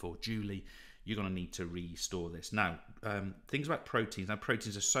day for Julie, you're going to need to restore this. Now, things about proteins. Now,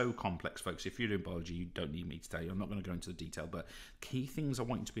 proteins are so complex, folks. If you're doing biology, you don't need me to tell you. I'm not going to go into the detail, but key things I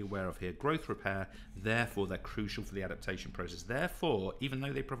want you to be aware of here. Growth, repair, therefore, they're crucial for the adaptation process. Therefore, even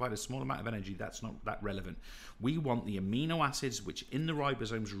though they provide a small amount of energy, that's not that relevant. We want the amino acids, which in the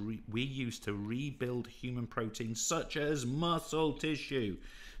ribosomes we use to rebuild human proteins, such as muscle tissue.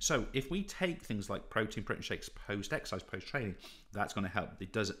 So if we take things like protein shakes post-exercise, post-training, that's going to help.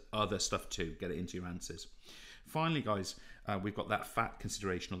 It does other stuff too. Get it into your answers. Finally, guys, we've got that fat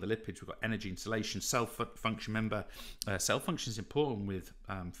consideration, or the lipids. We've got energy, insulation, cell function. Remember, cell function is important with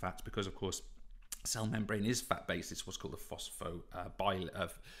fats because, of course, cell membrane is fat-based. It's what's called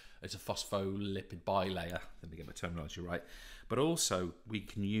it's a phospholipid bilayer. Let me get my terminology right. But also, we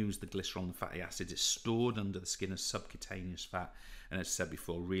can use the glycerol and fatty acids. It's stored under the skin as subcutaneous fat. And as I said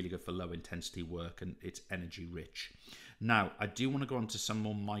before, really good for low intensity work, and it's energy rich. Now, I do want to go on to some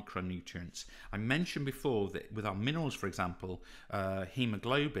more micronutrients. I mentioned before that with our minerals, for example,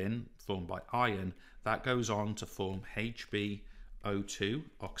 hemoglobin formed by iron, that goes on to form HbO2,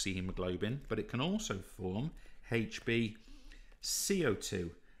 oxyhemoglobin, but it can also form HbA1c,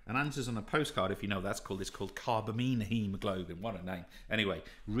 CO2. And answers on a postcard, if you know, it's called carbamine hemoglobin. What a name. Anyway,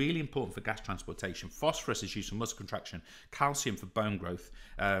 really important for gas transportation. Phosphorus is used for muscle contraction, calcium for bone growth,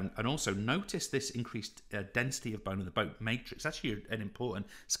 and also notice this increased density of bone in the bone matrix. Actually, an important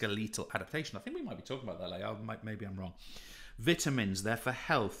skeletal adaptation. I think we might be talking about that later. Maybe I'm wrong. Vitamins, they're for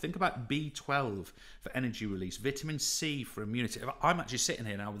health. Think about B12 for energy release, vitamin C for immunity. I'm actually sitting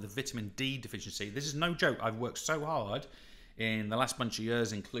here now with a vitamin D deficiency. This is no joke. I've worked so hard in the last bunch of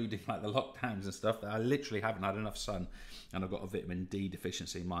years, including like the lockdowns and stuff, that I literally haven't had enough sun, and I've got a vitamin D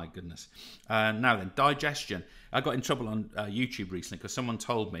deficiency. My goodness. Now then, digestion. I got in trouble on YouTube recently because someone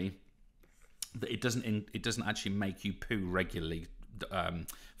told me that it doesn't actually make you poo regularly.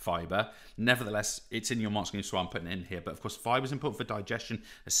 Fiber. Nevertheless, it's in your mark scheme, so I'm putting it in here. But of course, fiber is important for digestion,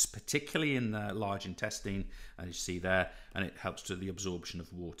 particularly in the large intestine, as you see there, and it helps to the absorption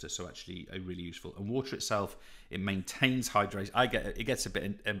of water. So actually, really useful. And water itself, it maintains hydration. It gets a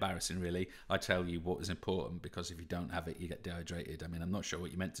bit embarrassing, really. I tell you what is important, because if you don't have it, you get dehydrated. I mean, I'm not sure what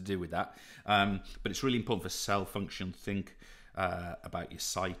you're meant to do with that, but it's really important for cell function. Think about your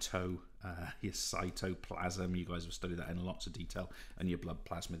cytoplasm. You guys have studied that in lots of detail, and your blood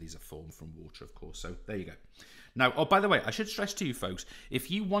plasma. These are formed from water, of course. So there you go. Now, oh, by the way, I should stress to you folks, if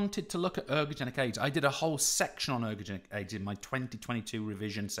you wanted to look at ergogenic aids, I did a whole section on ergogenic aids in my 2022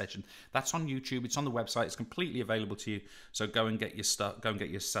 revision session. That's on YouTube. It's on the website. It's completely available to you. So go and get your stuff. Go and get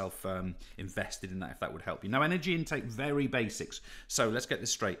yourself invested in that, if that would help you. Now, energy intake, very basics. So let's get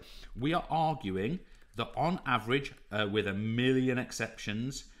this straight. We are arguing that on average, with a million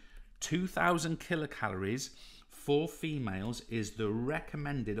exceptions, 2,000 kilocalories for females is the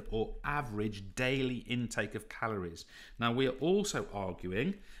recommended or average daily intake of calories. Now, we are also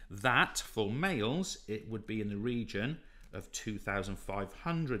arguing that for males, it would be in the region of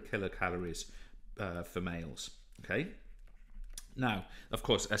 2,500 kilocalories for males. Okay. Now, of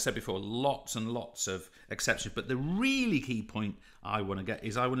course, as I said before, lots and lots of exceptions, but the really key point I want to get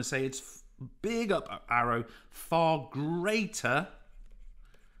is I want to say it's big up arrow, far greater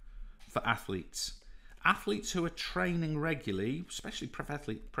for athletes. Athletes who are training regularly, especially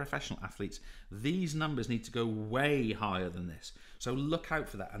professional athletes, these numbers need to go way higher than this. So look out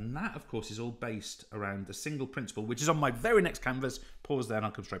for that. And that, of course, is all based around the single principle, which is on my very next canvas. Pause there and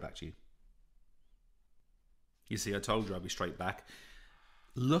I'll come straight back to you. You see, I told you I'd be straight back.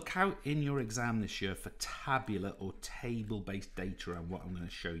 Look out in your exam this year for tabular or table-based data around what I'm going to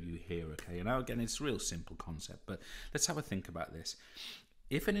show you here, okay? And now, again, it's a real simple concept, but let's have a think about this.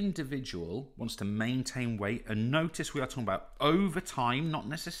 If an individual wants to maintain weight, and notice we are talking about over time, not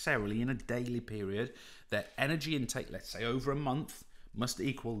necessarily in a daily period, their energy intake, let's say over a month, must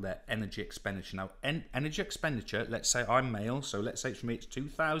equal their energy expenditure. Now, energy expenditure, let's say I'm male, so let's say for me it's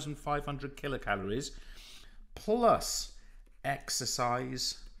 2,500 kilocalories plus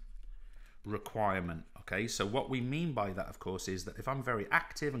exercise requirement. Okay, so what we mean by that, of course, is that if I'm very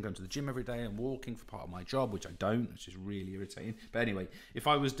active and going to the gym every day and walking for part of my job, which I don't, which is really irritating. But anyway, if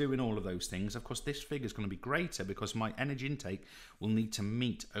I was doing all of those things, of course, this figure is going to be greater because my energy intake will need to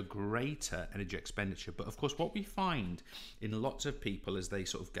meet a greater energy expenditure. But of course, what we find in lots of people as they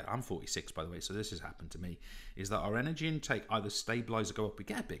sort of get, I'm 46 by the way, so this has happened to me, is that our energy intake either stabilise or go up. We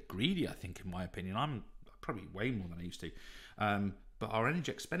get a bit greedy, I think, in my opinion. I'm probably way more than I used to. But our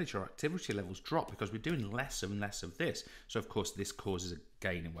energy expenditure, our activity levels drop because we're doing less and less of this. So, of course, this causes a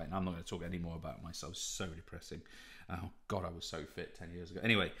gain in weight. And I'm not going to talk any more about myself. So depressing. Oh, God, I was so fit 10 years ago.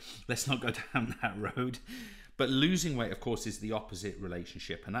 Anyway, let's not go down that road. But losing weight, of course, is the opposite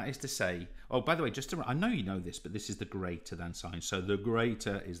relationship. And that is to say, oh, by the way, I know you know this, but this is the greater than sign. So the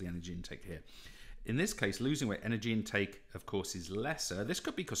greater is the energy intake here. In this case, losing weight, energy intake, of course, is lesser. This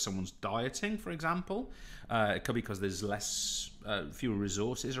could be because someone's dieting, for example. It could be because there's fewer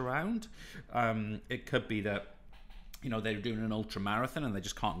resources around. It could be that, they're doing an ultra marathon and they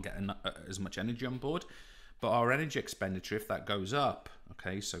just can't get as much energy on board. But our energy expenditure, if that goes up,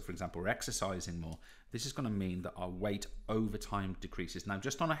 okay, so for example, we're exercising more, this is going to mean that our weight over time decreases. Now,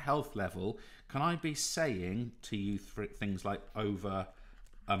 just on a health level, can I be saying to you things like over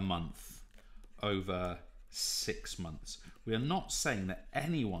a month? Over 6 months. We are not saying that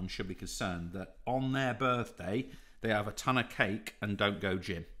anyone should be concerned that on their birthday they have a ton of cake and don't go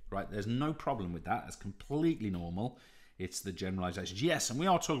gym, right? There's no problem with that. That's completely normal. It's the generalizations. Yes, and we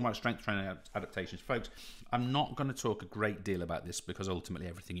are talking about strength training adaptations. Folks, I'm not going to talk a great deal about this because ultimately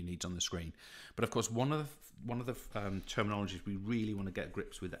everything you need is on the screen. But of course, one of the terminologies we really want to get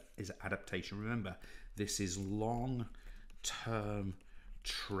grips with is adaptation. Remember, this is long-term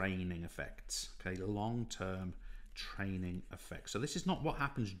training effects, okay, long-term training effect. So this is not what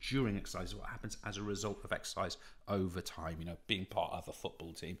happens during exercise, what happens as a result of exercise over time. You know, being part of a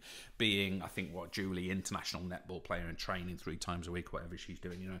football team, being, I think, what Julie, international netball player and training 3 times a week, whatever she's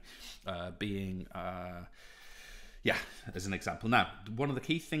doing, you know, being yeah, as an example. Now, one of the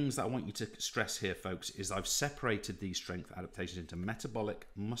key things that I want you to stress here, folks, is I've separated these strength adaptations into metabolic,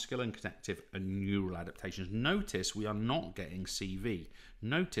 muscular and connective, and neural adaptations. Notice we are not getting CV.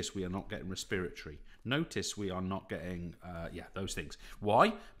 Notice we are not getting respiratory. Notice we are not getting, yeah, those things.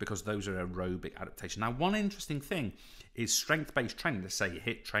 Why? Because those are aerobic adaptations. Now, one interesting thing is strength-based training. Let's say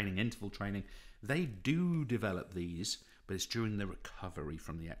HIIT training, interval training. They do develop these, but it's during the recovery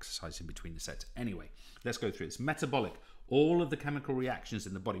from the exercise in between the sets. Anyway, let's go through this. Metabolic, all of the chemical reactions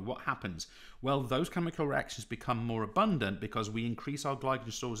in the body. What happens? Well, those chemical reactions become more abundant because we increase our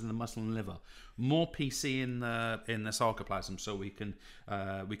glycogen stores in the muscle and liver. More PC in the sarcoplasm, so we can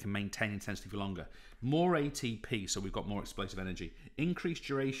maintain intensity for longer. More ATP, so we've got more explosive energy. Increased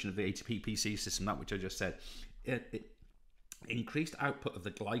duration of the ATP-PC system, that which I just said. Increased output of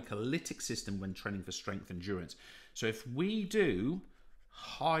the glycolytic system when training for strength endurance. So if we do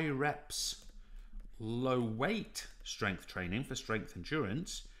high reps, low weight strength training for strength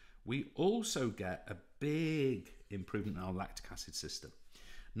endurance, we also get a big improvement in our lactic acid system.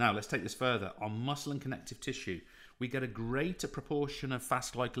 Now let's take this further. On muscle and connective tissue, we get a greater proportion of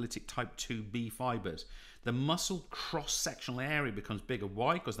fast glycolytic type 2B fibers. The muscle cross-sectional area becomes bigger.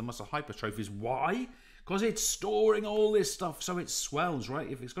 Why? Because the muscle hypertrophy is why? Because it's storing all this stuff, so it swells, right?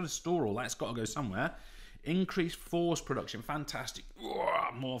 If it's going to store all that, it's got to go somewhere. Increased force production, fantastic.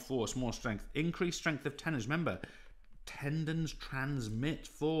 More force, more strength. Increased strength of tendons. Remember, tendons transmit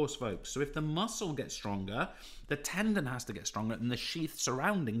force, folks. So if the muscle gets stronger, the tendon has to get stronger, and the sheath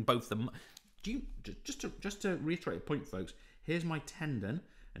surrounding both the... Just to reiterate a point, folks, here's my tendon,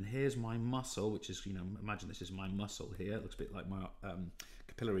 and here's my muscle, which is, you know, imagine this is my muscle here. It looks a bit like my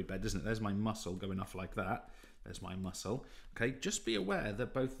capillary bed, doesn't it? There's my muscle going off like that. There's my muscle. Okay, just be aware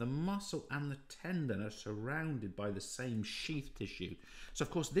that both the muscle and the tendon are surrounded by the same sheath tissue. So, of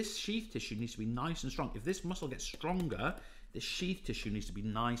course, this sheath tissue needs to be nice and strong. If this muscle gets stronger, this sheath tissue needs to be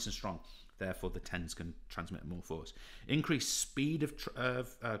nice and strong. Therefore, the tendons can transmit more force. Increased speed of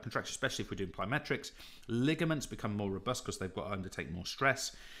contraction, especially if we're doing plyometrics. Ligaments become more robust because they've got to undertake more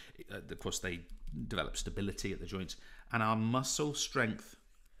stress. Of course, they develop stability at the joints. And our muscle strength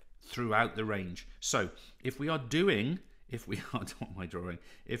throughout the range. So if we are doing,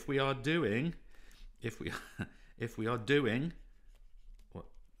 what,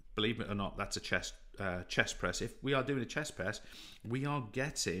 believe it or not, that's a chest press. If we are doing a chest press, we are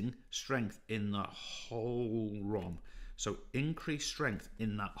getting strength in the whole ROM. So increased strength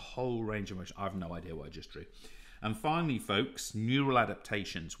in that whole range of motion. I have no idea what I just drew. And finally, folks, neural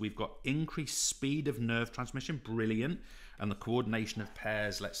adaptations. We've got increased speed of nerve transmission, brilliant. And the coordination of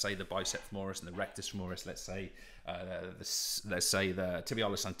pairs, let's say the biceps femoris and the rectus femoris, let's say the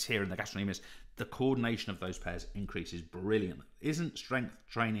tibialis anterior and the gastrocnemius, the coordination of those pairs increases, brilliant. Isn't strength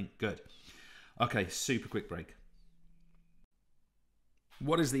training good? Okay, super quick break.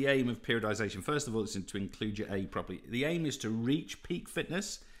 What is the aim of periodization? First of all, it's to include your A properly. The aim is to reach peak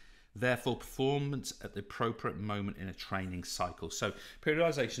fitness, therefore performance at the appropriate moment in a training cycle. So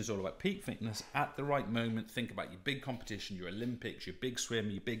periodization is all about peak fitness at the right moment. Think about your big competition, your Olympics, your big swim,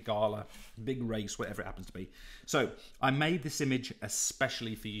 your big gala, big race, whatever it happens to be. So I made this image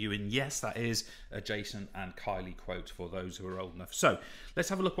especially for you, and yes, that is a Jason and Kylie quote for those who are old enough. So let's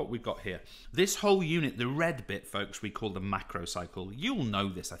have a look what we've got here. This whole unit, the red bit, folks, we call the macro cycle. You'll know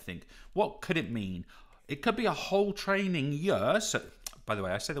this, I think. What could it mean? It could be a whole training year. So, by the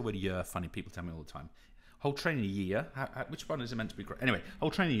way, I say the word year funny. People tell me all the time. Whole training year. Which one is it meant to be? Anyway, whole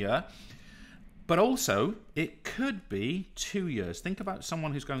training year. But also, it could be 2 years. Think about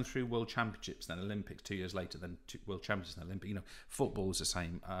someone who's going through World Championships, then Olympics 2 years later, then World Championships, then Olympics. You know, football is the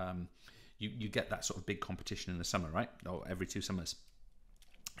same. You get that sort of big competition in the summer, right? Or every 2 summers.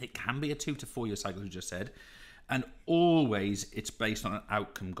 It can be a 2 to 4 year cycle, as we just said. And always, it's based on an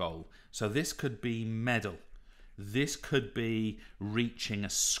outcome goal. So this could be medal. This could be reaching a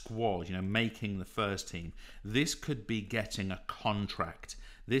squad, you know, making the first team. This could be getting a contract.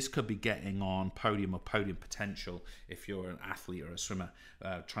 This could be getting on podium or podium potential if you're an athlete or a swimmer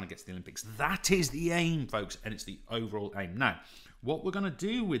trying to get to the Olympics. That is the aim, folks, and it's the overall aim. Now, what we're going to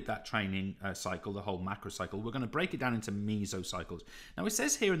do with that training cycle, the whole macro cycle, we're going to break it down into mesocycles. Now, it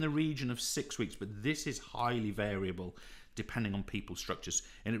says here in the region of 6 weeks, but this is highly variable depending on people's structures,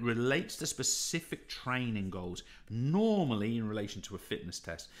 and it relates to specific training goals, normally in relation to a fitness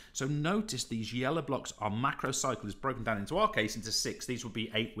test. So notice these yellow blocks, our macro cycle is broken down into our case into 6. These would be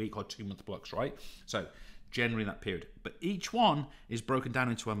 8 week or 2 month blocks, right? So generally in that period. But each one is broken down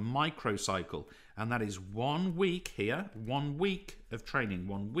into a microcycle, and that is 1 week here, 1 week of training,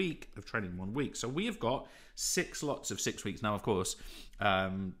 1 week of training, 1 week. So we have got 6 lots of 6 weeks. Now, of course,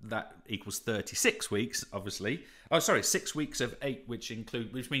 that equals 36 weeks, obviously. Oh, sorry, 6 weeks of 8, which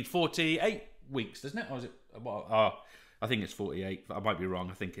means 48 weeks, doesn't it? Or is it? Well, I think it's 48. I might be wrong.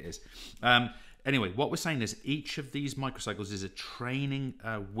 I think it is. Anyway, what we're saying is each of these microcycles is a training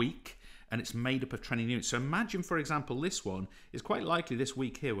week, and it's made up of training units. So imagine, for example, this one is quite likely this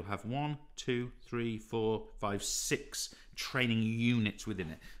week here will have 1, 2, 3, 4, 5, 6 training units within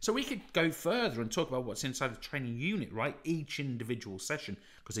it. So we could go further and talk about what's inside a training unit, right? Each individual session,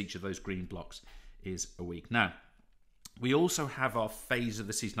 because each of those green blocks is a week. Now, we also have our phase of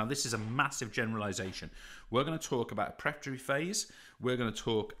the season. Now, this is a massive generalization. We're going to talk about a preparatory phase. We're going to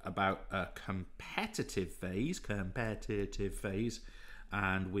talk about a competitive phase,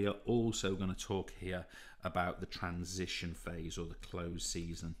 and we are also going to talk here about the transition phase or the closed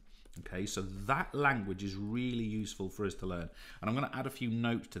season. Okay, so that language is really useful for us to learn. And I'm going to add a few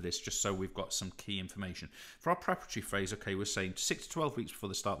notes to this just so we've got some key information. For our preparatory phase, okay, we're saying 6 to 12 weeks before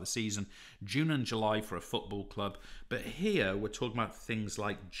the start of the season, June and July for a football club. But here we're talking about things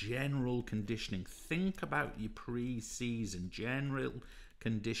like general conditioning. Think about your pre-season, general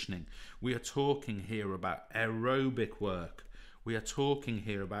conditioning. We are talking here about aerobic work. We are talking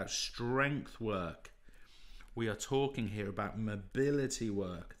here about strength work. We are talking here about mobility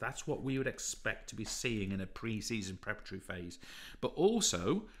work. That's what we would expect to be seeing in a pre-season preparatory phase. But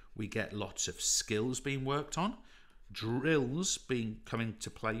also, we get lots of skills being worked on, drills coming to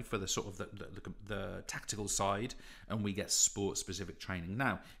play for the sort of the tactical side, and we get sport-specific training.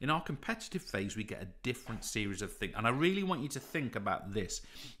 Now, in our competitive phase, we get a different series of things. And I really want you to think about this.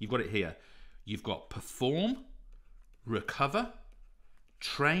 You've got it here. You've got perform, recover,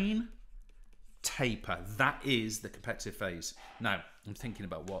 train, taper. That is the competitive phase. Now, I'm thinking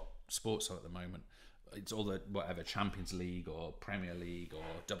about what sports are at the moment. It's all the whatever Champions League or Premier League or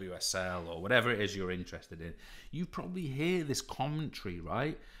WSL or whatever it is you're interested in. You probably hear this commentary,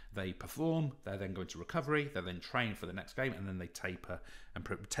 right? They perform, they then go into recovery, they then train for the next game, and then they taper. And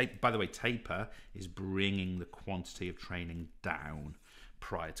by the way, taper is bringing the quantity of training down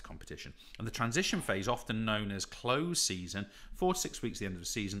prior to competition. And the transition phase, often known as closed season, 4 to 6 weeks at the end of the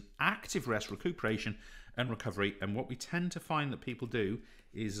season, active rest, recuperation and recovery. And what we tend to find that people do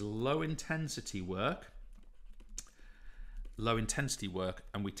is low intensity work,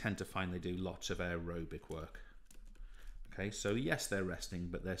 and we tend to find they do lots of aerobic work. Okay, so yes, they're resting,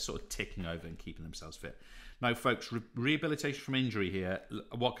 but they're sort of ticking over and keeping themselves fit. Now, folks, rehabilitation from injury here,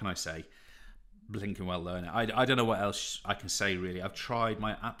 what can I say? Blinking well learning. I don't know what else I can say, really. I've tried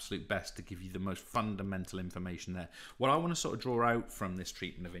my absolute best to give you the most fundamental information there. What I want to sort of draw out from this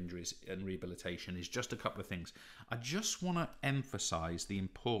treatment of injuries and rehabilitation is just a couple of things. I just want to emphasize the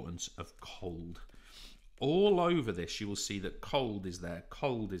importance of cold. All over this, you will see that cold is there,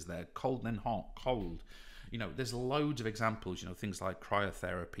 cold then hot, cold. You know, there's loads of examples, you know, things like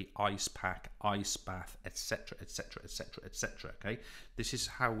cryotherapy, ice pack, ice bath, etc., etc., etc., etc. Okay, this is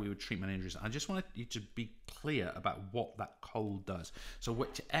how we would treat my injuries. I just wanted you to be clear about what that cold does. So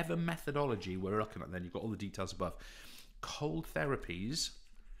whichever methodology we're looking at, then you've got all the details above. Cold therapies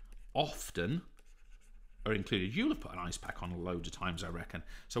often are included. You'll have put an ice pack on loads of times, I reckon.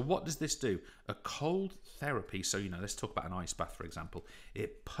 So what does this do? A cold therapy, so, you know, let's talk about an ice bath, for example.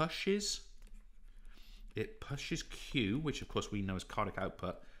 It pushes Q, which of course we know as cardiac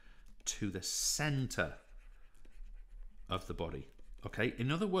output, to the center of the body. Okay, in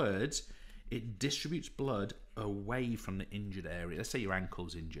other words, it distributes blood away from the injured area. Let's say your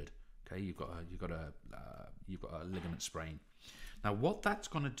ankle's injured. Okay, you've got a ligament sprain. Now, what that's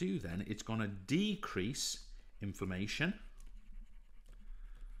going to do then, it's going to decrease inflammation,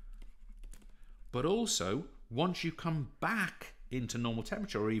 but also once you come back into normal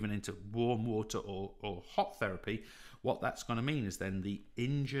temperature or even into warm water or hot therapy, what that's going to mean is then the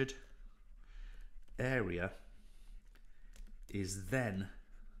injured area is then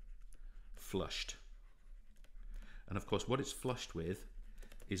flushed. And of course, what it's flushed with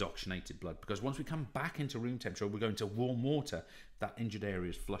is oxygenated blood, because once we come back into room temperature or we go into warm water, that injured area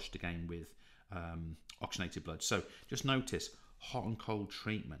is flushed again with oxygenated blood. So just notice hot and cold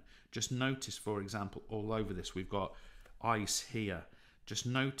treatment. Just notice, for example, all over this we've got ice here. Just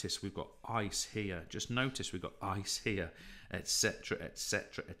notice we've got ice here. Just notice we've got ice here, etc.,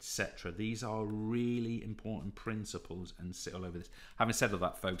 etc., etc. These are really important principles and sit all over this. Having said all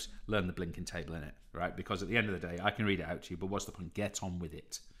that, folks, learn the blinking table in it, right? Because at the end of the day, I can read it out to you, but what's the point? Get on with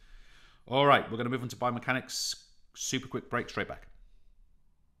it. All right, we're going to move on to biomechanics. Super quick break, straight back.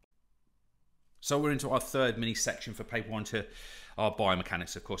 So we're into our third mini section for paper 1 to our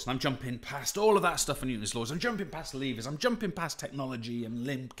biomechanics, of course. And I'm jumping past all of that stuff in Newton's laws. I'm jumping past levers. I'm jumping past technology and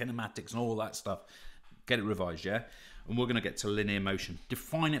limb kinematics and all that stuff. Get it revised, yeah? And we're going to get to linear motion.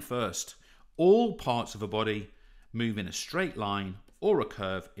 Define it first. All parts of a body move in a straight line or a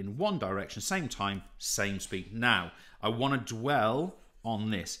curve in one direction, same time, same speed. Now, I want to dwell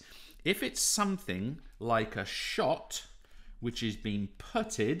on this. If it's something like a shot which is being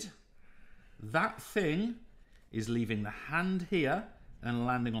putted, that thing is leaving the hand here and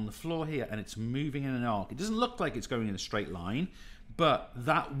landing on the floor here, and it's moving in an arc. It doesn't look like it's going in a straight line, but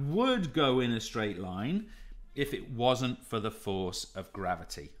that would go in a straight line if it wasn't for the force of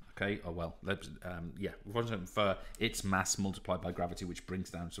gravity. Okay, oh well, yeah, it wasn't for its mass multiplied by gravity, which brings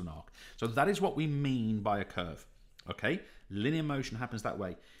down to an arc. So that is what we mean by a curve. Okay, linear motion happens that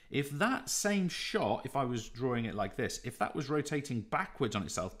way. If that same shot, if I was drawing it like this, if that was rotating backwards on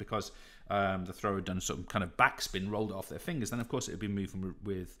itself because the thrower had done some kind of backspin, rolled it off their fingers, then of course it would be moving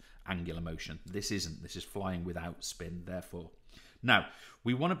with angular motion. This isn't. This is flying without spin, therefore. Now,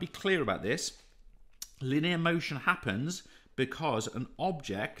 we want to be clear about this. Linear motion happens because an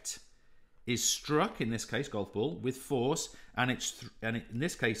object is struck, in this case, golf ball, with force, and in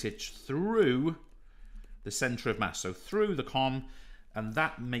this case, it's through the center of mass, so through the com, and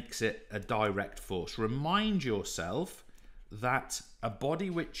that makes it a direct force. Remind yourself that a body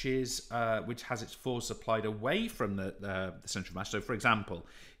which has its force applied away from the center of mass. So, for example,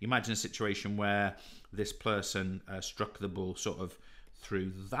 imagine a situation where this person struck the ball sort of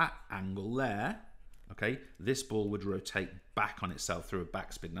through that angle there. Okay, this ball would rotate back on itself through a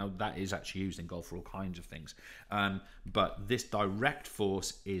backspin. Now, that is actually used in golf for all kinds of things. But this direct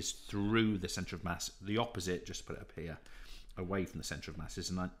force is through the center of mass. The opposite, just put it up here, away from the center of mass, is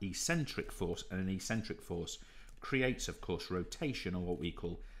an eccentric force. And an eccentric force creates, of course, rotation, or what we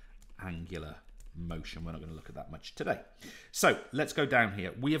call angular motion. We're not going to look at that much today. So let's go down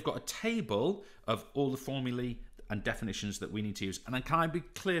here. We have got a table of all the formulae and definitions that we need to use. And then, can I be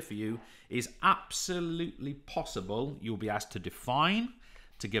clear for you, is absolutely possible you'll be asked to define,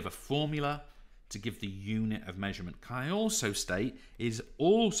 to give a formula, to give the unit of measurement. Can I also state, is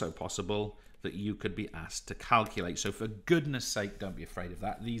also possible that you could be asked to calculate. So for goodness sake, don't be afraid of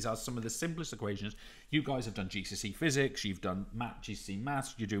that. These are some of the simplest equations. You guys have done GCSE physics, you've done GCSE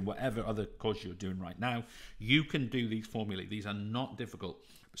maths, you're doing whatever other course you're doing right now. You can do these formulae. These are not difficult.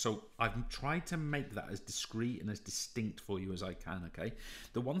 So I've tried to make that as discrete and as distinct for you as I can, okay?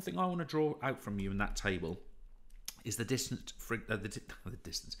 The one thing I want to draw out from you in that table is the distance,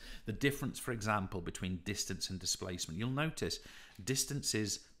 the difference, for example, between distance and displacement. You'll notice distance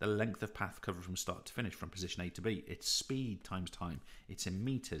is the length of path covered from start to finish, from position A to B. It's speed times time. It's in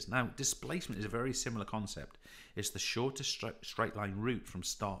meters. Now, displacement is a very similar concept. It's the shortest straight line route from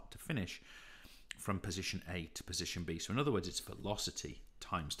start to finish, from position A to position B. So in other words, it's velocity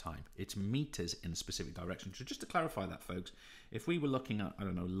times time. It's meters in a specific direction. So just to clarify that, folks, if we were looking at, I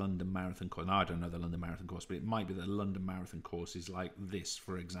don't know, London Marathon course, no, I don't know the London Marathon course, but it might be that the London Marathon course is like this,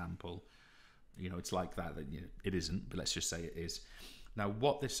 for example. You know, it's like that. You know, it isn't, but let's just say it is. Now,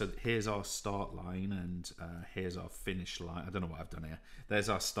 so here's our start line and here's our finish line. I don't know what I've done here. There's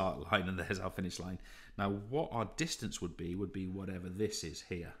our start line and there's our finish line. Now, what our distance would be whatever this is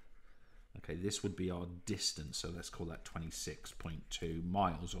here. Okay, this would be our distance, so let's call that 26.2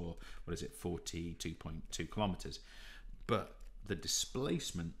 miles, or what is it, 42.2 kilometers. But the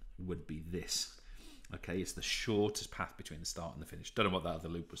displacement would be this. Okay, it's the shortest path between the start and the finish. Don't know what that other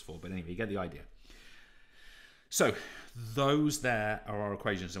loop was for, but anyway, you get the idea. So those there are our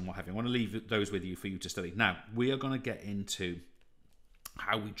equations and what have you. I want to leave those with you for you to study. Now, we are going to get into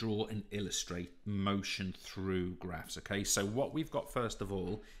how we draw and illustrate motion through graphs. Okay, so what we've got first of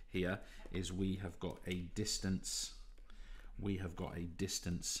all here is we have got a distance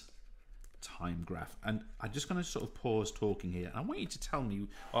time graph, and I'm just going to sort of pause talking here, and I want you to tell me,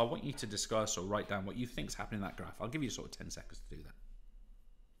 or I want you to discuss or write down what you think is happening in that graph. I'll give you sort of 10 seconds to do that.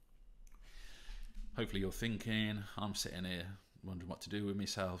 Hopefully you're thinking, I'm sitting here wondering what to do with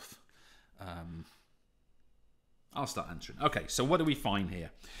myself. I'll start answering. Okay, so what do we find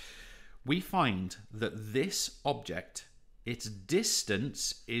here? We find that this object, its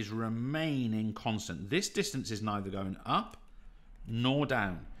distance is remaining constant. This distance is neither going up nor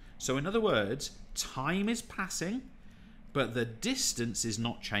down. So in other words, time is passing, but the distance is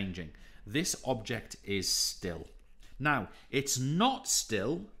not changing. This object is still. Now, it's not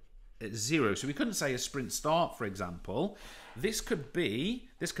still at zero. So we couldn't say a sprint start, for example. This could be,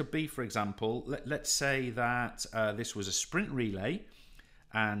 for example, let's say that this was a sprint relay,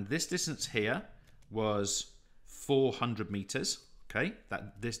 and this distance here was 400 meters. Okay,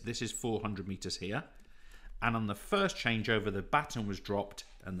 this is 400 meters here. And on the first changeover, the baton was dropped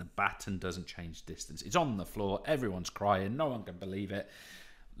and the baton doesn't change distance. It's on the floor, everyone's crying, no one can believe it.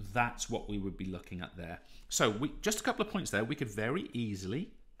 That's what we would be looking at there. So just a couple of points there. We could very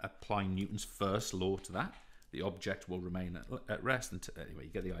easily apply Newton's first law to that. The object will remain at rest until, anyway,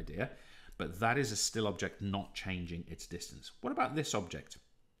 you get the idea. But that is a still object not changing its distance. What about this object?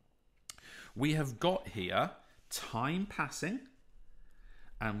 We have got here time passing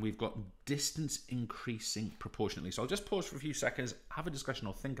and we've got distance increasing proportionately. So I'll just pause for a few seconds, have a discussion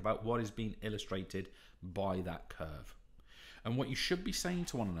or think about what is being illustrated by that curve. And what you should be saying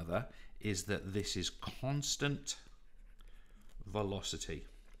to one another is that this is constant velocity.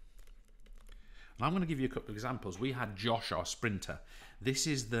 And I'm going to give you a couple of examples. We had Josh, our sprinter. This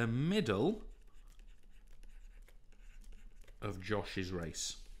is the middle of Josh's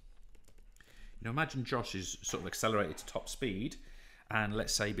race. You know, imagine Josh is sort of accelerated to top speed, and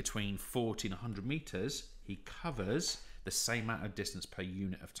let's say between 40 and 100 meters, he covers the same amount of distance per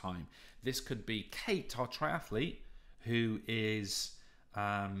unit of time. This could be Kate, our triathlete, who is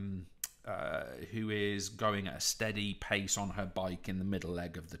going at a steady pace on her bike in the middle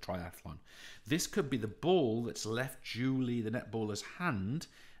leg of the triathlon. This could be the ball that's left Julie, the netballer's hand,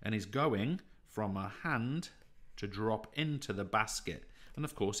 and is going from her hand to drop into the basket. And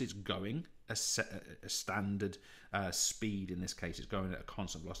of course, it's going a standard speed. In this case, it's going at a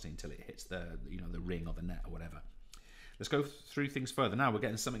constant velocity until it hits the ring or the net or whatever. Let's go through things further. Now we're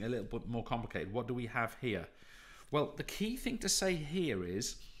getting something a little bit more complicated. What do we have here? Well, the key thing to say here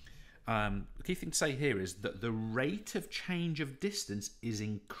is that the rate of change of distance is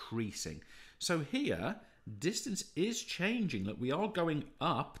increasing. So here, distance is changing. Look, we are going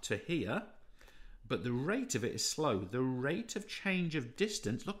up to here, but the rate of it is slow. The rate of change of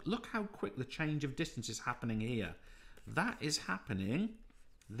distance, look how quick the change of distance is happening here. That is happening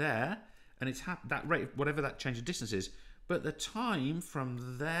there, and it's that rate, whatever that change of distance is, but the time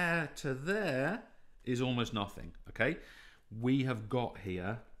from there to there is almost nothing, okay? We have got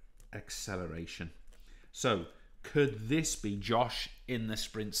here acceleration. So could this be Josh in the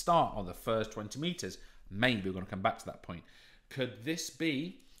sprint start on the first 20 meters? Maybe. We're going to come back to that point. Could this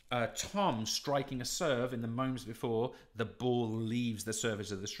be Tom striking a serve in the moments before the ball leaves the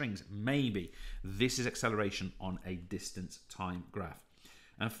surface of the strings? Maybe. This is acceleration on a distance time graph.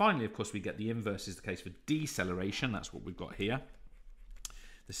 And finally, of course, we get the inverse is the case for deceleration. That's what we've got here.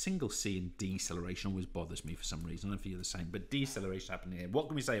 The single C in deceleration always bothers me for some reason. I don't know if you're the same, but deceleration happening here. What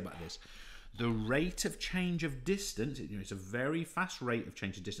can we say about this? The rate of change of distance, it's a very fast rate of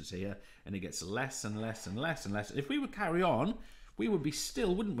change of distance here, and it gets less and less and less and less. If we would carry on, we would be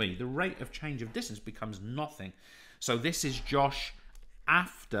still, wouldn't we? The rate of change of distance becomes nothing. So this is Josh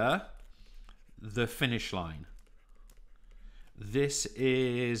after the finish line. This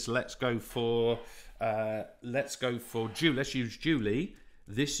is, let's go for Julie. Let's use Julie.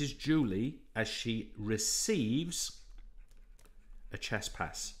 This is Julie as she receives a chest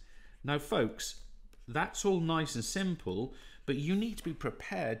pass. Now, folks, that's all nice and simple, but you need to be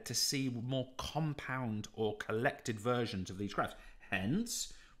prepared to see more compound or collected versions of these graphs.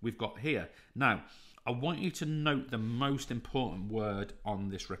 Hence, we've got here. Now, I want you to note the most important word on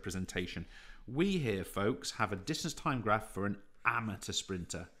this representation. We here, folks, have a distance time graph for an amateur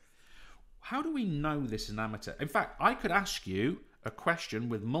sprinter. How do we know this is an amateur? In fact, I could ask you a question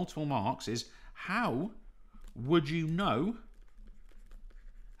with multiple marks is, how would you know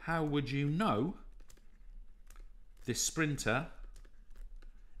this sprinter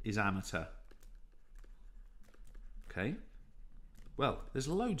is amateur? Okay, well, there's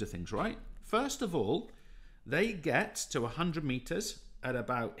loads of things, right? First of all, they get to 100 meters at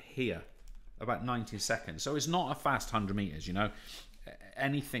about here, about 19 seconds. So it's not a fast 100 meters,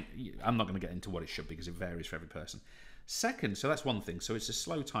 anything. I'm not going to get into what it should be because it varies for every person. Second, so that's one thing. So it's a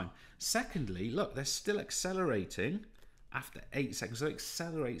slow time. Secondly, look, they're still accelerating after 8 seconds. So they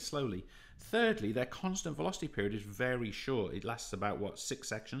accelerate slowly. Thirdly, their constant velocity period is very short. It lasts about, what, 6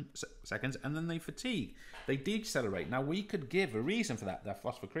 seconds, and then they fatigue. They decelerate. Now, we could give a reason for that. Their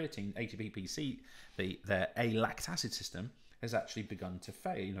phosphocreatine, ATP-PC, their A-lactic system, has actually begun to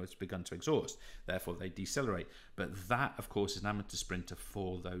fail. It's begun to exhaust. Therefore, they decelerate. But that, of course, is an amateur sprinter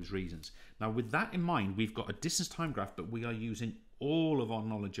for those reasons. Now, with that in mind, we've got a distance time graph, but we are using all of our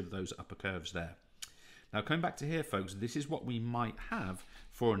knowledge of those upper curves there. Now, coming back to here, folks, this is what we might have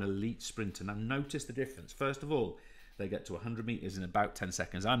for an elite sprinter. Now, notice the difference. First of all, they get to 100 meters in about 10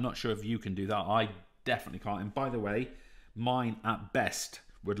 seconds. I'm not sure if you can do that. I definitely can't. And by the way, mine at best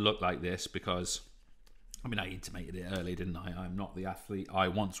would look like this because, I intimated it earlier, didn't I? I'm not the athlete I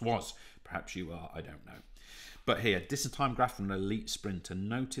once was. Perhaps you are. I don't know. But here, distance time graph from an elite sprinter.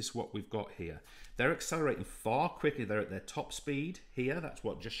 Notice what we've got here. They're accelerating far quicker. They're at their top speed here. That's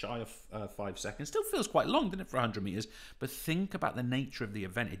what, just shy of 5 seconds. Still feels quite long, doesn't it, for 100 meters? But think about the nature of the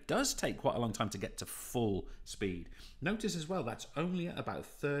event. It does take quite a long time to get to full speed. Notice as well, that's only at about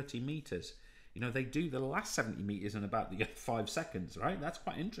 30 meters. You know, they do the last 70 meters in about 5 seconds, right? That's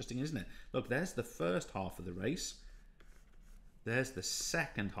quite interesting, isn't it? Look, there's the first half of the race. There's the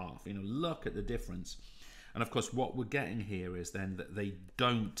second half. You know, look at the difference. And of course, what we're getting here is then that they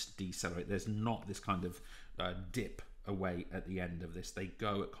don't decelerate. There's not this kind of dip away at the end of this. They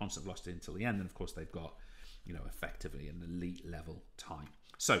go at constant velocity until the end. And of course, they've got, you know, effectively an elite level time.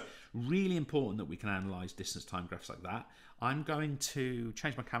 So really important that we can analyze distance time graphs like that. I'm going to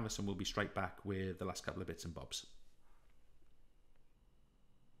change my canvas and we'll be straight back with the last couple of bits and bobs.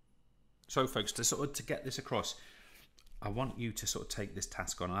 So folks, to get this across, I want you to sort of take this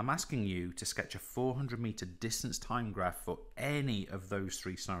task on. I'm asking you to sketch a 400-meter distance time graph for any of those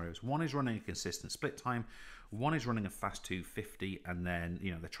 3 scenarios. One is running a consistent split time. One is running a fast 250, and then,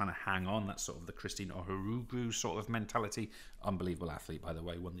 you know, they're trying to hang on. That's sort of the Christine Ohurugu sort of mentality. Unbelievable athlete, by the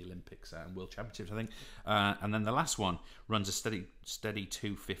way, won the Olympics and World Championships, I think. And then the last one runs a steady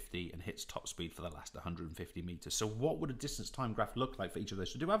 250 and hits top speed for the last 150 meters. So what would a distance time graph look like for each of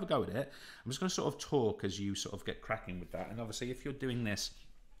those? So do have a go at it. I'm just going to sort of talk as you sort of get cracking with that. And obviously, if you're doing this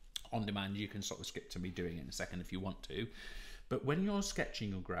on demand, you can sort of skip to me doing it in a second if you want to. But when you're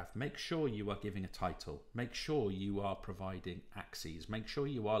sketching your graph, make sure you are giving a title. Make sure you are providing axes. Make sure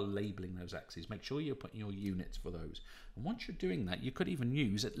you are labeling those axes. Make sure you're putting your units for those. And once you're doing that, you could even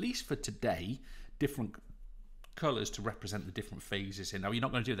use, at least for today, different colours to represent the different phases. Now, you're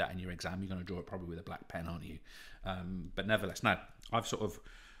not going to do that in your exam. You're going to draw it probably with a black pen, aren't you? But nevertheless, now, I've sort of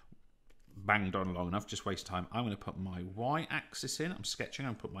banged on long enough, just waste time. I'm going to put my y-axis in. I'm sketching.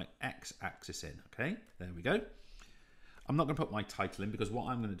 I'm going to put my x-axis in. Okay, there we go. I'm not going to put my title in because what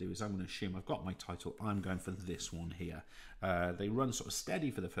I'm going to do is I'm going to assume I've got my title. I'm going for this one here. They run sort of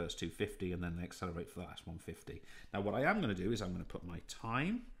steady for the first 250 and then they accelerate for the last 150. Now what I am going to do is I'm going to put my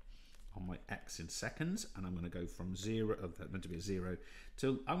time on my x in seconds, and I'm going to go from 0, that's meant to be a 0,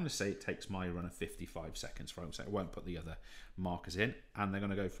 till I'm going to say it takes my run of 55 seconds. For I won't put the other markers in, and they're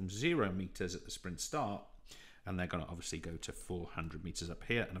going to go from 0 meters at the sprint start, and they're going to obviously go to 400 meters up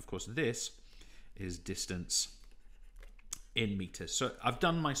here. And of course, this is distance in meters. So I've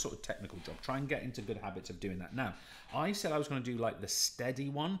done my sort of technical job. Try and get into good habits of doing that. Now, I said I was going to do like the steady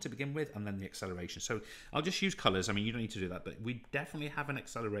one to begin with and then the acceleration. So I'll just use colors. I mean, you don't need to do that, but we definitely have an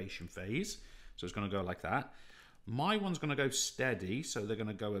acceleration phase. So it's going to go like that. My one's going to go steady. So they're going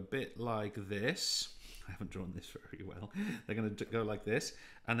to go a bit like this. I haven't drawn this very well. They're going to go like this.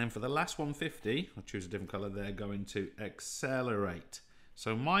 And then for the last 150, I'll choose a different color. They're going to accelerate.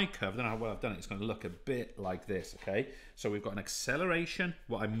 So my curve, I don't know how well I've done it, it's going to look a bit like this, okay? So we've got an acceleration,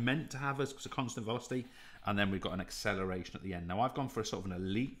 what I meant to have as a constant velocity, and then we've got an acceleration at the end. Now I've gone for a sort of an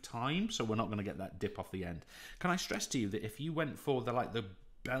elite time, so we're not going to get that dip off the end. Can I stress to you that if you went for the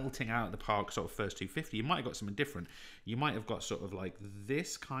belting out of the park sort of first 250, you might have got something different. You might have got sort of like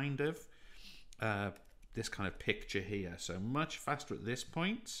this kind of picture here. So much faster at this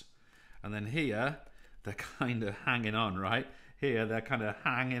point, and then here they're kind of hanging on, right? Here, they're kind of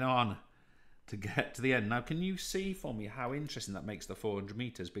hanging on to get to the end. Now, can you see for me how interesting that makes the 400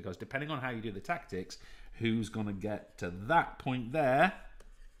 meters? Because depending on how you do the tactics, who's going to get to that point there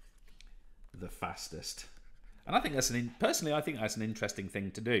the fastest? And I think that's personally, I think that's an interesting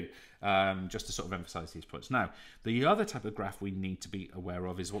thing to do, just to sort of emphasize these points. Now, the other type of graph we need to be aware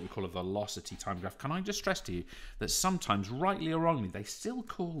of is what we call a velocity time graph. Can I just stress to you that sometimes, rightly or wrongly, they still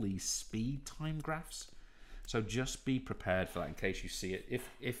call these speed time graphs? So just be prepared for that in case you see it.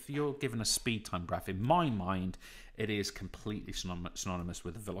 If you're given a speed time graph, in my mind, it is completely synonymous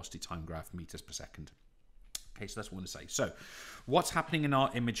with a velocity time graph, meters per second. Okay, so that's what I want to say. So what's happening in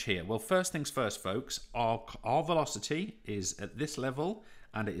our image here? Well, first things first, folks, our velocity is at this level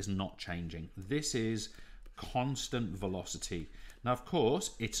and it is not changing. This is constant velocity. Now, of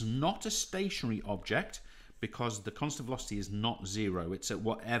course, it's not a stationary object, because the constant velocity is not 0. It's at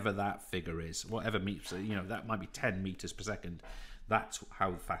whatever that figure is, whatever meters, you know, that might be 10 meters per second. That's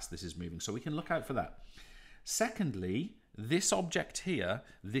how fast this is moving. So we can look out for that. Secondly, this object here,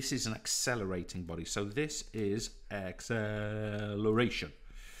 this is an accelerating body. So this is acceleration.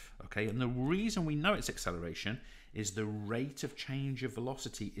 Okay, and the reason we know it's acceleration is the rate of change of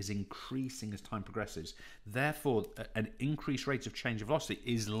velocity is increasing as time progresses. Therefore, an increased rate of change of velocity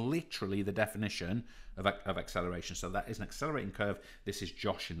is literally the definition of acceleration. So that is an accelerating curve. This is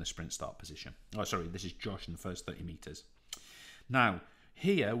Josh in the sprint start position. Oh, sorry, this is Josh in the first 30 meters. Now,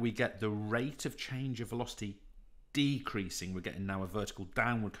 here we get the rate of change of velocity decreasing. We're getting now a vertical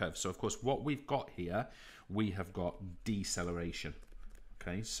downward curve. So of course, what we've got here, we have got deceleration.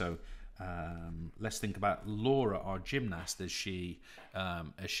 Okay, so let's think about Laura, our gymnast, as she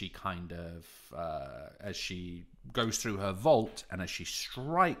goes through her vault, and as she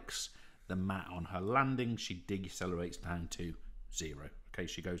strikes the mat on her landing, she decelerates down to 0. Okay,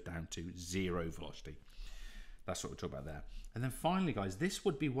 she goes down to 0 velocity. That's what we're talking about there. And then finally, guys, this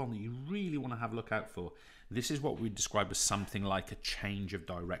would be one that you really want to have a look out for. This is what we describe as something like a change of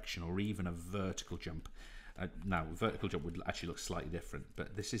direction, or even a vertical jump. Now, vertical jump would actually look slightly different,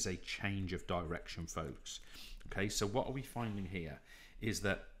 but this is a change of direction, folks. Okay, so what are we finding here is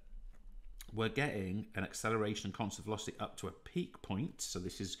that we're getting an acceleration and constant velocity up to a peak point. So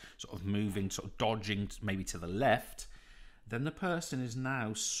this is sort of moving, sort of dodging maybe to the left. Then the person is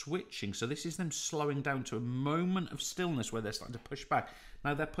now switching. So this is them slowing down to a moment of stillness where they're starting to push back.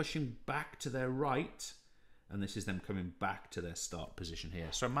 Now they're pushing back to their right, and this is them coming back to their start position here.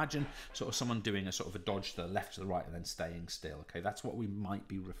 So imagine sort of someone doing a sort of a dodge to the left, to the right, and then staying still. Okay, that's what we might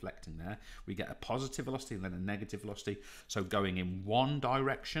be reflecting there. We get a positive velocity and then a negative velocity. So going in one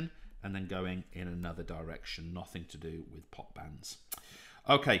direction and then going in another direction. Nothing to do with pop bands.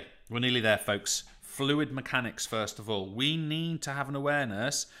 Okay, we're nearly there, folks. Fluid mechanics, first of all. We need to have an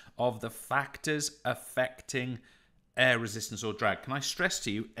awareness of the factors affecting air resistance or drag. Can I stress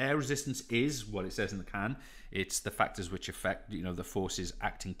to you, air resistance is what it says in the can. It's the factors which affect, the forces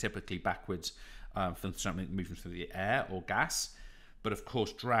acting typically backwards from something moving through the air or gas. But of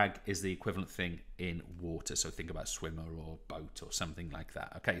course, drag is the equivalent thing in water. So think about swimmer or boat or something like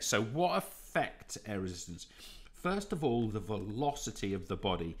that. Okay, so what affects air resistance? First of all, the velocity of the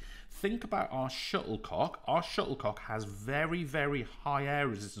body. Think about our shuttlecock. Our shuttlecock has very, very high air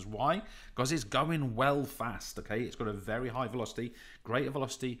resistance. Why? Because it's going well fast, okay? It's got a very high velocity,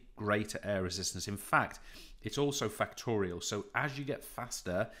 greater air resistance. In fact, it's also factorial. So as you get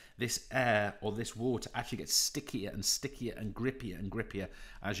faster, this air or this water actually gets stickier and stickier and grippier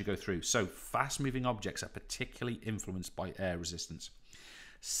as you go through. So fast-moving objects are particularly influenced by air resistance.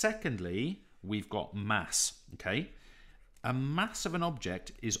 Secondly, we've got mass, okay? A mass of an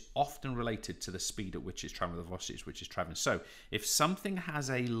object is often related to the speed at which it's traveling, the velocity at which it's traveling. So if something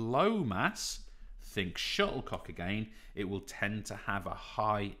has a low mass, think shuttlecock again, it will tend to have a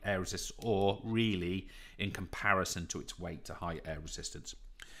high air resistance, or really in comparison to its weight, a high air resistance.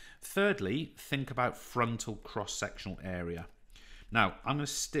 Thirdly, think about frontal cross-sectional area. Now, I'm going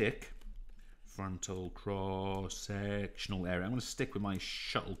to stick frontal cross-sectional area. I'm going to stick with my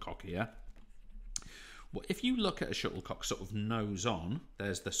shuttlecock here. Well, if you look at a shuttlecock sort of nose on,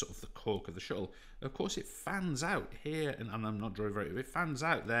 there's the sort of the cork of the shuttle. Of course, it fans out here, and I'm not drawing very. It fans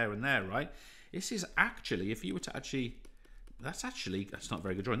out there and there, right? This is actually, if you were to actually, that's not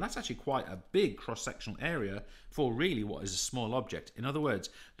very good drawing. That's actually quite a big cross-sectional area for really what is a small object. In other words,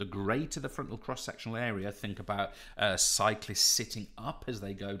 the greater the frontal cross-sectional area, think about a cyclist sitting up as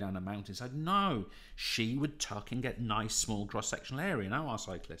they go down a mountainside. No, she would tuck and get nice small cross-sectional area. Now our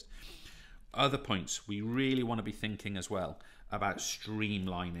cyclist. Other points, we really want to be thinking as well about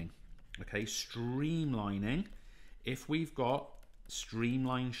streamlining. Okay, streamlining. If we've got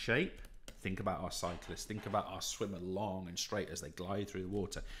streamlined shape, think about our cyclists, think about our swimmer long and straight as they glide through the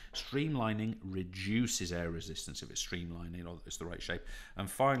water. Streamlining reduces air resistance if it's streamlining or it's the right shape.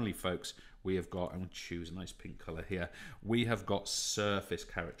 And finally, folks, we have got, I'm going to choose a nice pink color here, we have got surface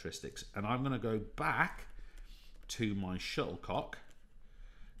characteristics. And I'm going to go back to my shuttlecock.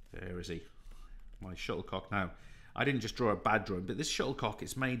 There is he. My shuttlecock. Now, I didn't just draw a bad drawing, but this shuttlecock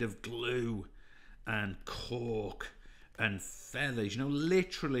is made of glue and cork and feathers.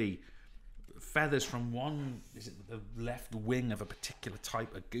 Literally feathers from is it the left wing of a particular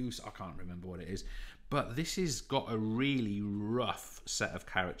type of goose? I can't remember what it is. But this has got a really rough set of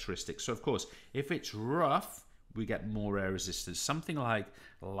characteristics. So, of course, if it's rough, we get more air resistance. Something like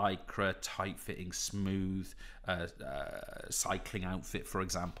lycra, tight-fitting, smooth cycling outfit, for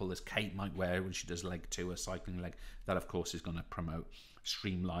example, as Kate might wear when she does leg 2, a cycling leg. That, of course, is going to promote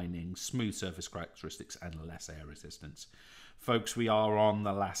streamlining, smooth surface characteristics, and less air resistance. Folks, we are on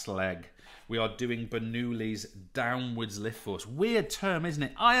the last leg. We are doing Bernoulli's downwards lift force. Weird term, isn't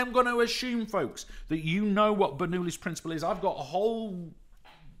it? I am going to assume, folks, that you know what Bernoulli's principle is. I've got a whole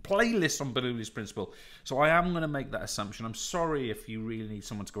playlist on Bernoulli's principle, so I am going to make that assumption. I'm sorry if you really need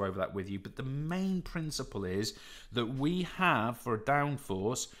someone to go over that with you, but the main principle is that we have, for a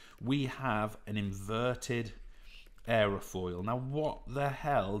downforce, we have an inverted aerofoil. Now, what the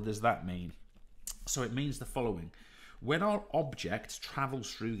hell does that mean? So it means the following. When our object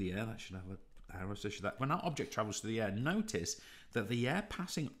travels through the air, that should have arrow associated with that. When our object travels through the air, notice that the air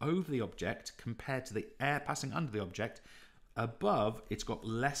passing over the object compared to the air passing under the object above, it's got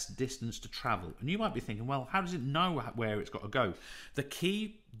less distance to travel. And you might be thinking, well, how does it know where it's got to go? The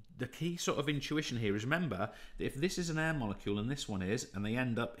key sort of intuition here is, remember that if this is an air molecule and this one is, and they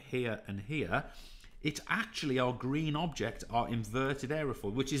end up here and here, it's actually our green object, our inverted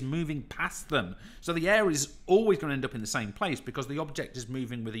aerofoil, which is moving past them. So the air is always going to end up in the same place because the object is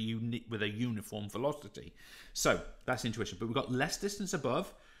moving with a uniform velocity. So that's intuition. But we've got less distance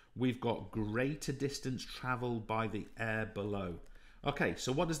above. We've got greater distance travelled by the air below. Okay,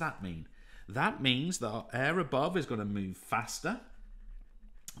 so what does that mean? That means that our air above is going to move faster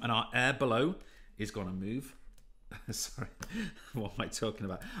and our air below is going to move sorry, what am I talking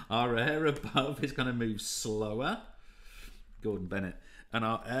about? Our air above is going to move slower, Gordon Bennett, and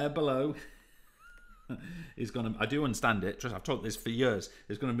our air below is going to, I do understand it, I've taught this for years,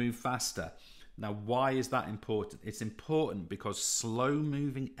 is going to move faster. Now, why is that important? It's important because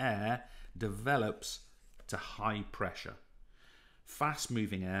slow-moving air develops to high pressure.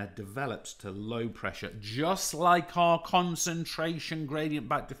 Fast-moving air develops to low pressure, just like our concentration gradient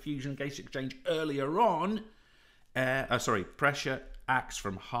back diffusion gas exchange earlier on. Pressure acts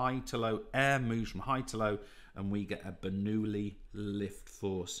from high to low, air moves from high to low, and we get a Bernoulli lift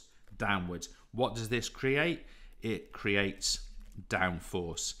force downwards. What does this create? It creates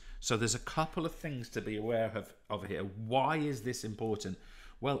downforce. So there's a couple of things to be aware of here. Why is this important?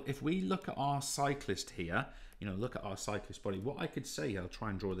 Well, if we look at our cyclist here, look at our cyclist body, what I could say, I'll try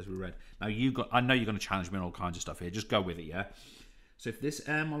and draw this with red. Now, I know you're going to challenge me on all kinds of stuff here. Just go with it, yeah? So if this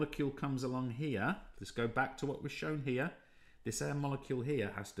air molecule comes along here, let's go back to what was shown here. This air molecule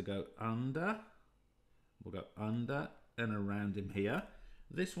here has to go under. We'll go under and around him here.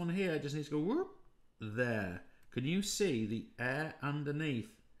 This one here just needs to go whoop, there. Can you see the air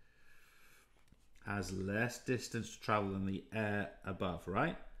underneath has less distance to travel than the air above,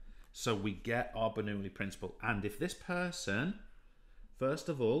 right? So we get our Bernoulli principle. And if this person, first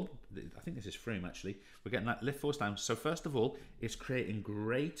of all, I think this is Froome actually, we're getting that lift force down. So first of all, it's creating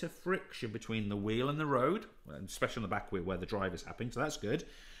greater friction between the wheel and the road, especially on the back wheel where the drive is happening, so that's good.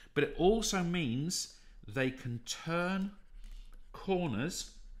 But it also means they can turn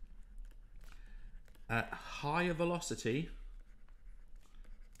corners at higher velocity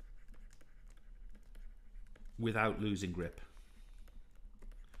without losing grip.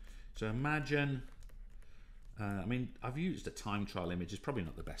 So imagine, I've used a time trial image. It's probably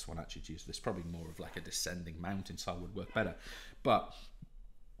not the best one actually to use this. Probably more of like a descending mountainside would work better. But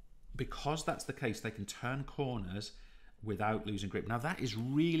because that's the case, they can turn corners without losing grip. Now that is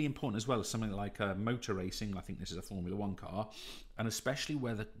really important as well as something like motor racing. I think this is a Formula 1 car, and especially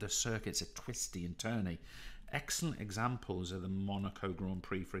where the circuits are twisty and turny. Excellent examples are the Monaco Grand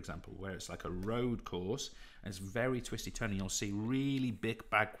Prix, for example, where it's like a road course and it's very twisty turning. You'll see really big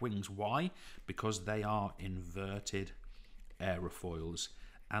back wings. Why? Because they are inverted aerofoils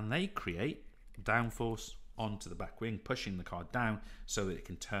and they create downforce onto the back wing, pushing the car down so that it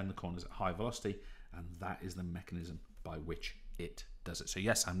can turn the corners at high velocity, and that is the mechanism by which it does it. So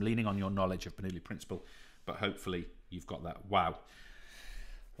yes, I'm leaning on your knowledge of Bernoulli principle, but hopefully you've got that. Wow.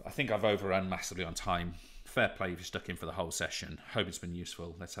 I think I've overrun massively on time. Fair play if you're stuck in for the whole session. Hope it's been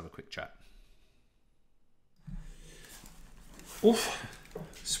useful. Let's have a quick chat. Oof.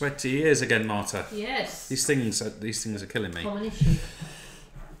 Sweaty ears again, Marta. Yes. These things are killing me. Common issue.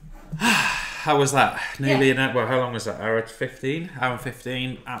 How was that? Nearly an hour. Well, how long was that? Hour 15? Hour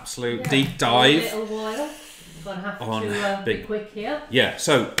 15. Absolute deep dive. A little while. Gonna have to be quick here. Yeah.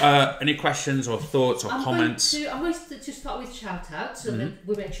 So, any questions or thoughts or comments? I'm going to start with shout outs so that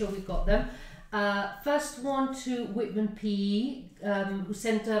we make sure we've got them. First one to Whitman PE, who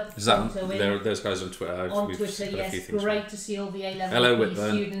sent a photo in. Those guys on Twitter. On Twitter, yes. Great to see all the A-Level PE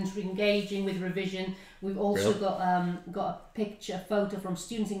students engaging with revision. We've also got a photo from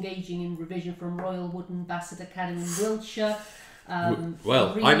students engaging in revision from Royal Wootton Bassett Academy in Wiltshire.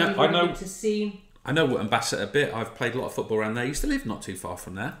 Really, I know. Good to see. I know Wootton Bassett a bit. I've played a lot of football around there. I used to live not too far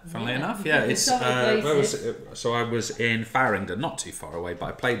from there, funnily enough. Yeah, it's where was it? So I was in Farringdon, not too far away, but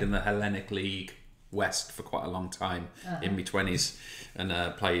I played in the Hellenic League West for quite a long time in my 20s, and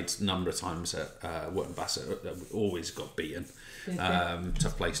played a number of times at Wootton Bassett. Always got beaten.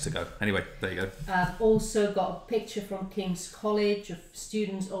 Tough place to go. Anyway, there you go. Also got a picture from King's College of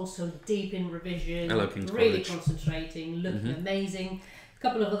students also deep in revision. Hello, King's really College. Concentrating, looking amazing.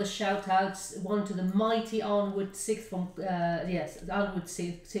 Couple of other shout outs, one to the mighty Arnwood sixth form, Arnwood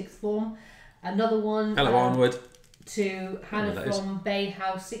sixth form, another one. Hello Arnwood. to Hannah from Bay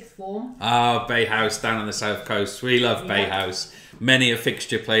House, sixth form. Ah, Bay House down on the south coast. We love Bay House. Many a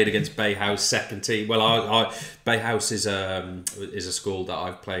fixture played against Bay House second team. Well, Bay House is a school that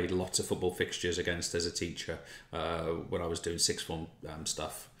I've played lots of football fixtures against as a teacher when I was doing sixth form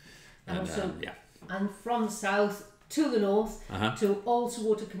stuff. And from the south to the north to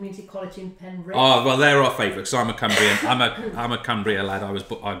Alderwater Community College in Penrith. Oh well, they're our favourite because I'm a Cumbrian. I'm a Cumbria lad.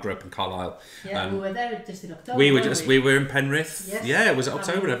 I grew up in Carlisle. Yeah, we were there just in October. We were in Penrith. Yes. Yeah, it was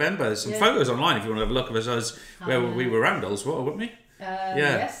October, November. There's some photos online if you want to have a look of us where we were around Alderwater, weren't we?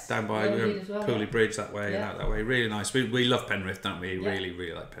 Yes, down by Pooley Bridge that way and out that way. Really nice. We love Penrith, don't we? Really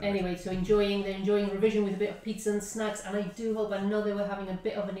like Penrith. Anyway, so enjoying revision with a bit of pizza and snacks, and I know they were having a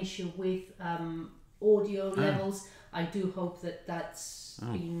bit of an issue with audio levels. I do hope that's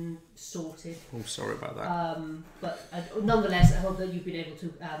been sorted. Oh, sorry about that. But nonetheless, I hope that you've been able to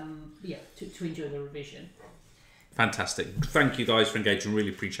to enjoy the revision. Fantastic. Thank you guys for engaging.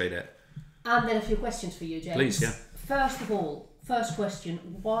 Really appreciate it. And then a few questions for you, James. Please, yeah. First of all, first question: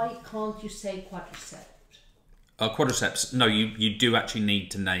 why can't you say quadriceps? Quadriceps. No, you do actually need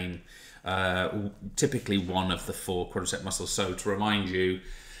to name typically one of the 4 quadricep muscles. So to remind you,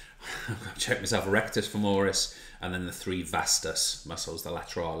 check myself: rectus femoris, and then the 3 vastus muscles, the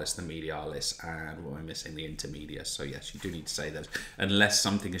lateralis, the medialis, and what am I missing? The intermedius. So yes, you do need to say those. Unless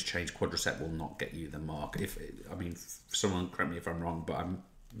something has changed, quadricep will not get you the mark. Someone correct me if I'm wrong, but I'm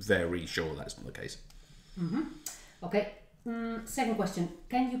very sure that's not the case. Okay. Second question: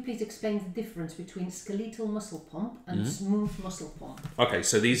 can you please explain the difference between skeletal muscle pump and smooth muscle pump? Okay,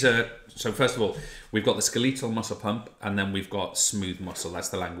 so first of all, we've got the skeletal muscle pump, and then we've got smooth muscle. That's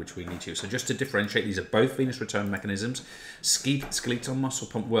the language we need to use. So just to differentiate, these are both venous return mechanisms. Skeletal muscle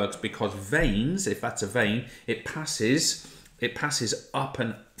pump works because veins, if that's a vein, it passes up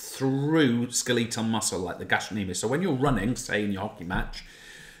and through skeletal muscle like the gastrocnemius. So when you're running, say in your hockey match,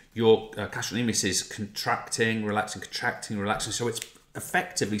 your gastrocnemius is contracting, relaxing, so it's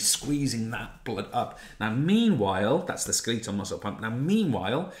effectively squeezing that blood up. Now, meanwhile, that's the skeletal muscle pump. Now,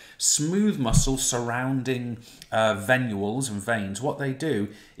 meanwhile, smooth muscle surrounding venules and veins, what they do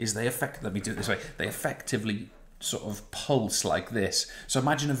is they effectively sort of pulse like this. So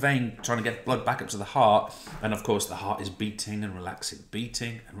imagine a vein trying to get blood back up to the heart, and of course the heart is beating and relaxing,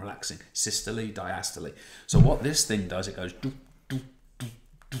 systole, diastole. So what this thing does, it goes doop,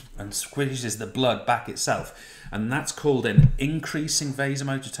 and squeezes the blood back itself, and that's called an increasing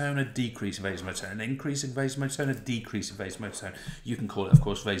vasomotor tone, a decreasing vasomotor tone, an increasing vasomotor tone, a decreasing vasomotor tone. You can call it, of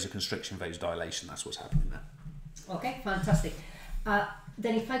course, vasoconstriction, vasodilation. That's what's happening there. Okay, fantastic.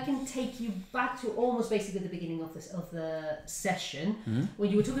 Then if I can take you back to almost basically the beginning of the session,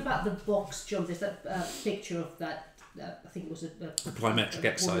 when you were talking about the box jump, there's that picture of that, I think it was a plyometric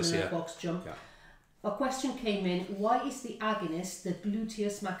exercise, box jump. Yeah. A question came in: why is the agonist the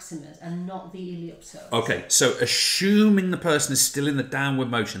gluteus maximus and not the iliopsoas? Okay, so assuming the person is still in the downward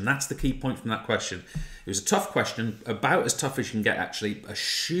motion, that's the key point from that question. It was a tough question, about as tough as you can get actually.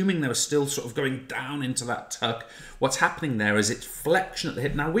 Assuming they were still sort of going down into that tuck, what's happening there is it's flexion at the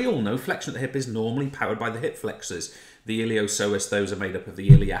hip. Now we all know flexion at the hip is normally powered by the hip flexors. The iliopsoas, those are made up of the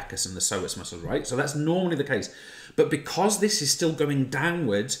iliacus and the psoas muscles, right? So that's normally the case. But because this is still going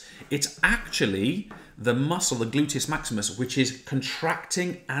downwards, it's actually the muscle, the gluteus maximus, which is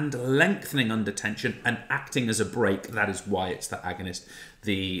contracting and lengthening under tension and acting as a brake. That is why it's the agonist.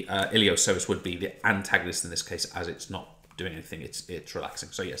 The iliopsoas would be the antagonist in this case, as it's not doing anything, it's relaxing.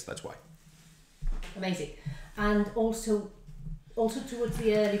 So yes, that's why. Amazing. And also towards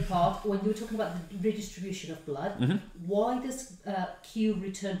the early part, when you were talking about the redistribution of blood, why does Q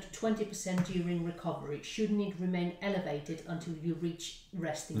return to 20% during recovery? Shouldn't it remain elevated until you reach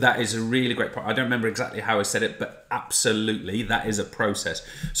resting? That is a really great point. I don't remember exactly how I said it, but absolutely, that is a process.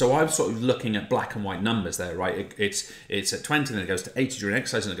 So I'm sort of looking at black and white numbers there, right? It's at 20, then it goes to 80 during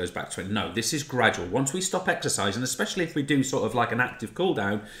exercise, and it goes back to 20. No, this is gradual. Once we stop exercising, especially if we do sort of like an active cool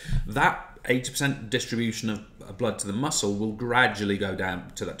down, that 80% distribution of blood to the muscle will gradually go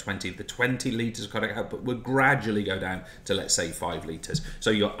down to that 20. The 20 litres of cardiac output will gradually go down to, let's say, 5 litres. So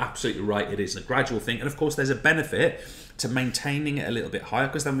you're absolutely right, it is a gradual thing. And of course, there's a benefit to maintaining it a little bit higher,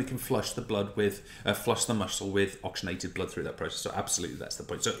 because then we can flush the blood with, flush the muscle with oxygenated blood through that process. So absolutely, that's the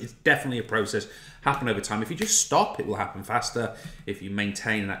point. So it's definitely a process, happen over time. If you just stop, it will happen faster. If you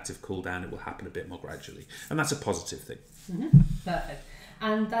maintain an active cool down, it will happen a bit more gradually. And that's a positive thing. Perfect.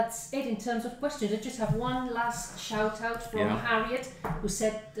 And that's it in terms of questions. I just have one last shout out from Harriet, who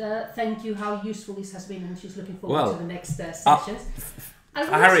said, thank you, how useful this has been, and she's looking forward to the next sessions.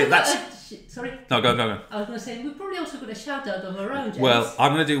 Harry, that's... Sorry? No, go. I was going to say, we've probably also got a shout out of our own, James. Well,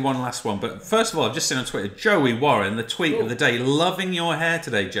 I'm going to do one last one. But first of all, I've just seen on Twitter, Joey Warren, the tweet of the day, loving your hair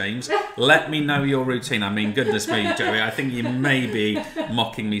today, James. Let me know your routine. I mean, goodness me, Joey, I think you may be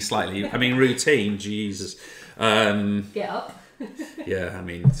mocking me slightly. I mean, routine, Jesus. Get up. Yeah, I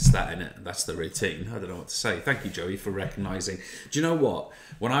mean, it's that, innit? That's the routine. I don't know what to say. Thank you, Joey, for recognising. Do you know what?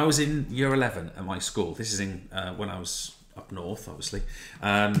 When I was in year 11 at my school, this is in when I was up north, obviously,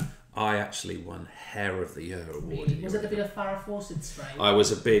 I actually won Hair of the Year award. Really? Was it a bit of Farrah Fawcett spray? I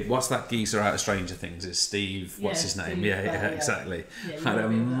was a big... What's that geezer out of Stranger Things? It's Steve... What's his name? Yeah, exactly. Yeah, I had a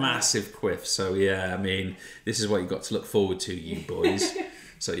massive quiff. So, yeah, I mean, this is what you got to look forward to, you boys.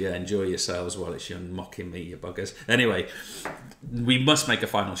 So, yeah, enjoy yourselves while it's young, mocking me, you buggers. Anyway, we must make a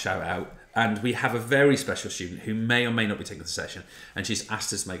final shout-out. And we have a very special student who may or may not be taking the session. And she's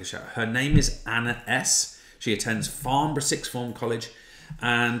asked us to make a shout-out. Her name is Anna S. She attends Farnborough Sixth Form College.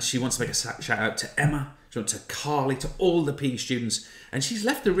 And she wants to make a shout out to Emma, to Carly, to all the PE students. And she's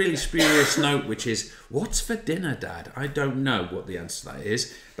left a really spurious note, which is, what's for dinner, Dad? I don't know what the answer to that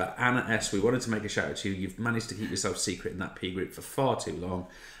is. But Anna S., we wanted to make a shout out to you. You've managed to keep yourself secret in that PE group for far too long.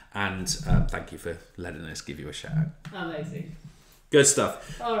 And thank you for letting us give you a shout out. Amazing. Good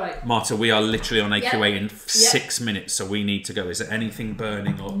stuff. All right. Marta, we are literally on AQA in 6 minutes, so we need to go. Is there anything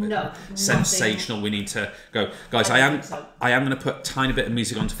burning or sensational we need to go? Guys, I am going to put a tiny bit of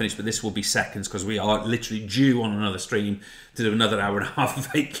music on to finish, but this will be seconds because we are literally due on another stream to do another hour and a half of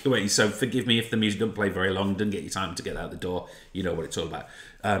AQA. So forgive me if the music doesn't play very long, doesn't get you time to get out the door. You know what it's all about.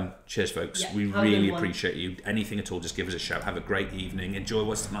 Cheers, folks. We really appreciate you. Anything at all, just give us a shout. Have a great evening. Enjoy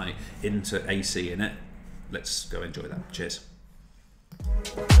what's tonight into AC in it. Let's go enjoy that. Cheers.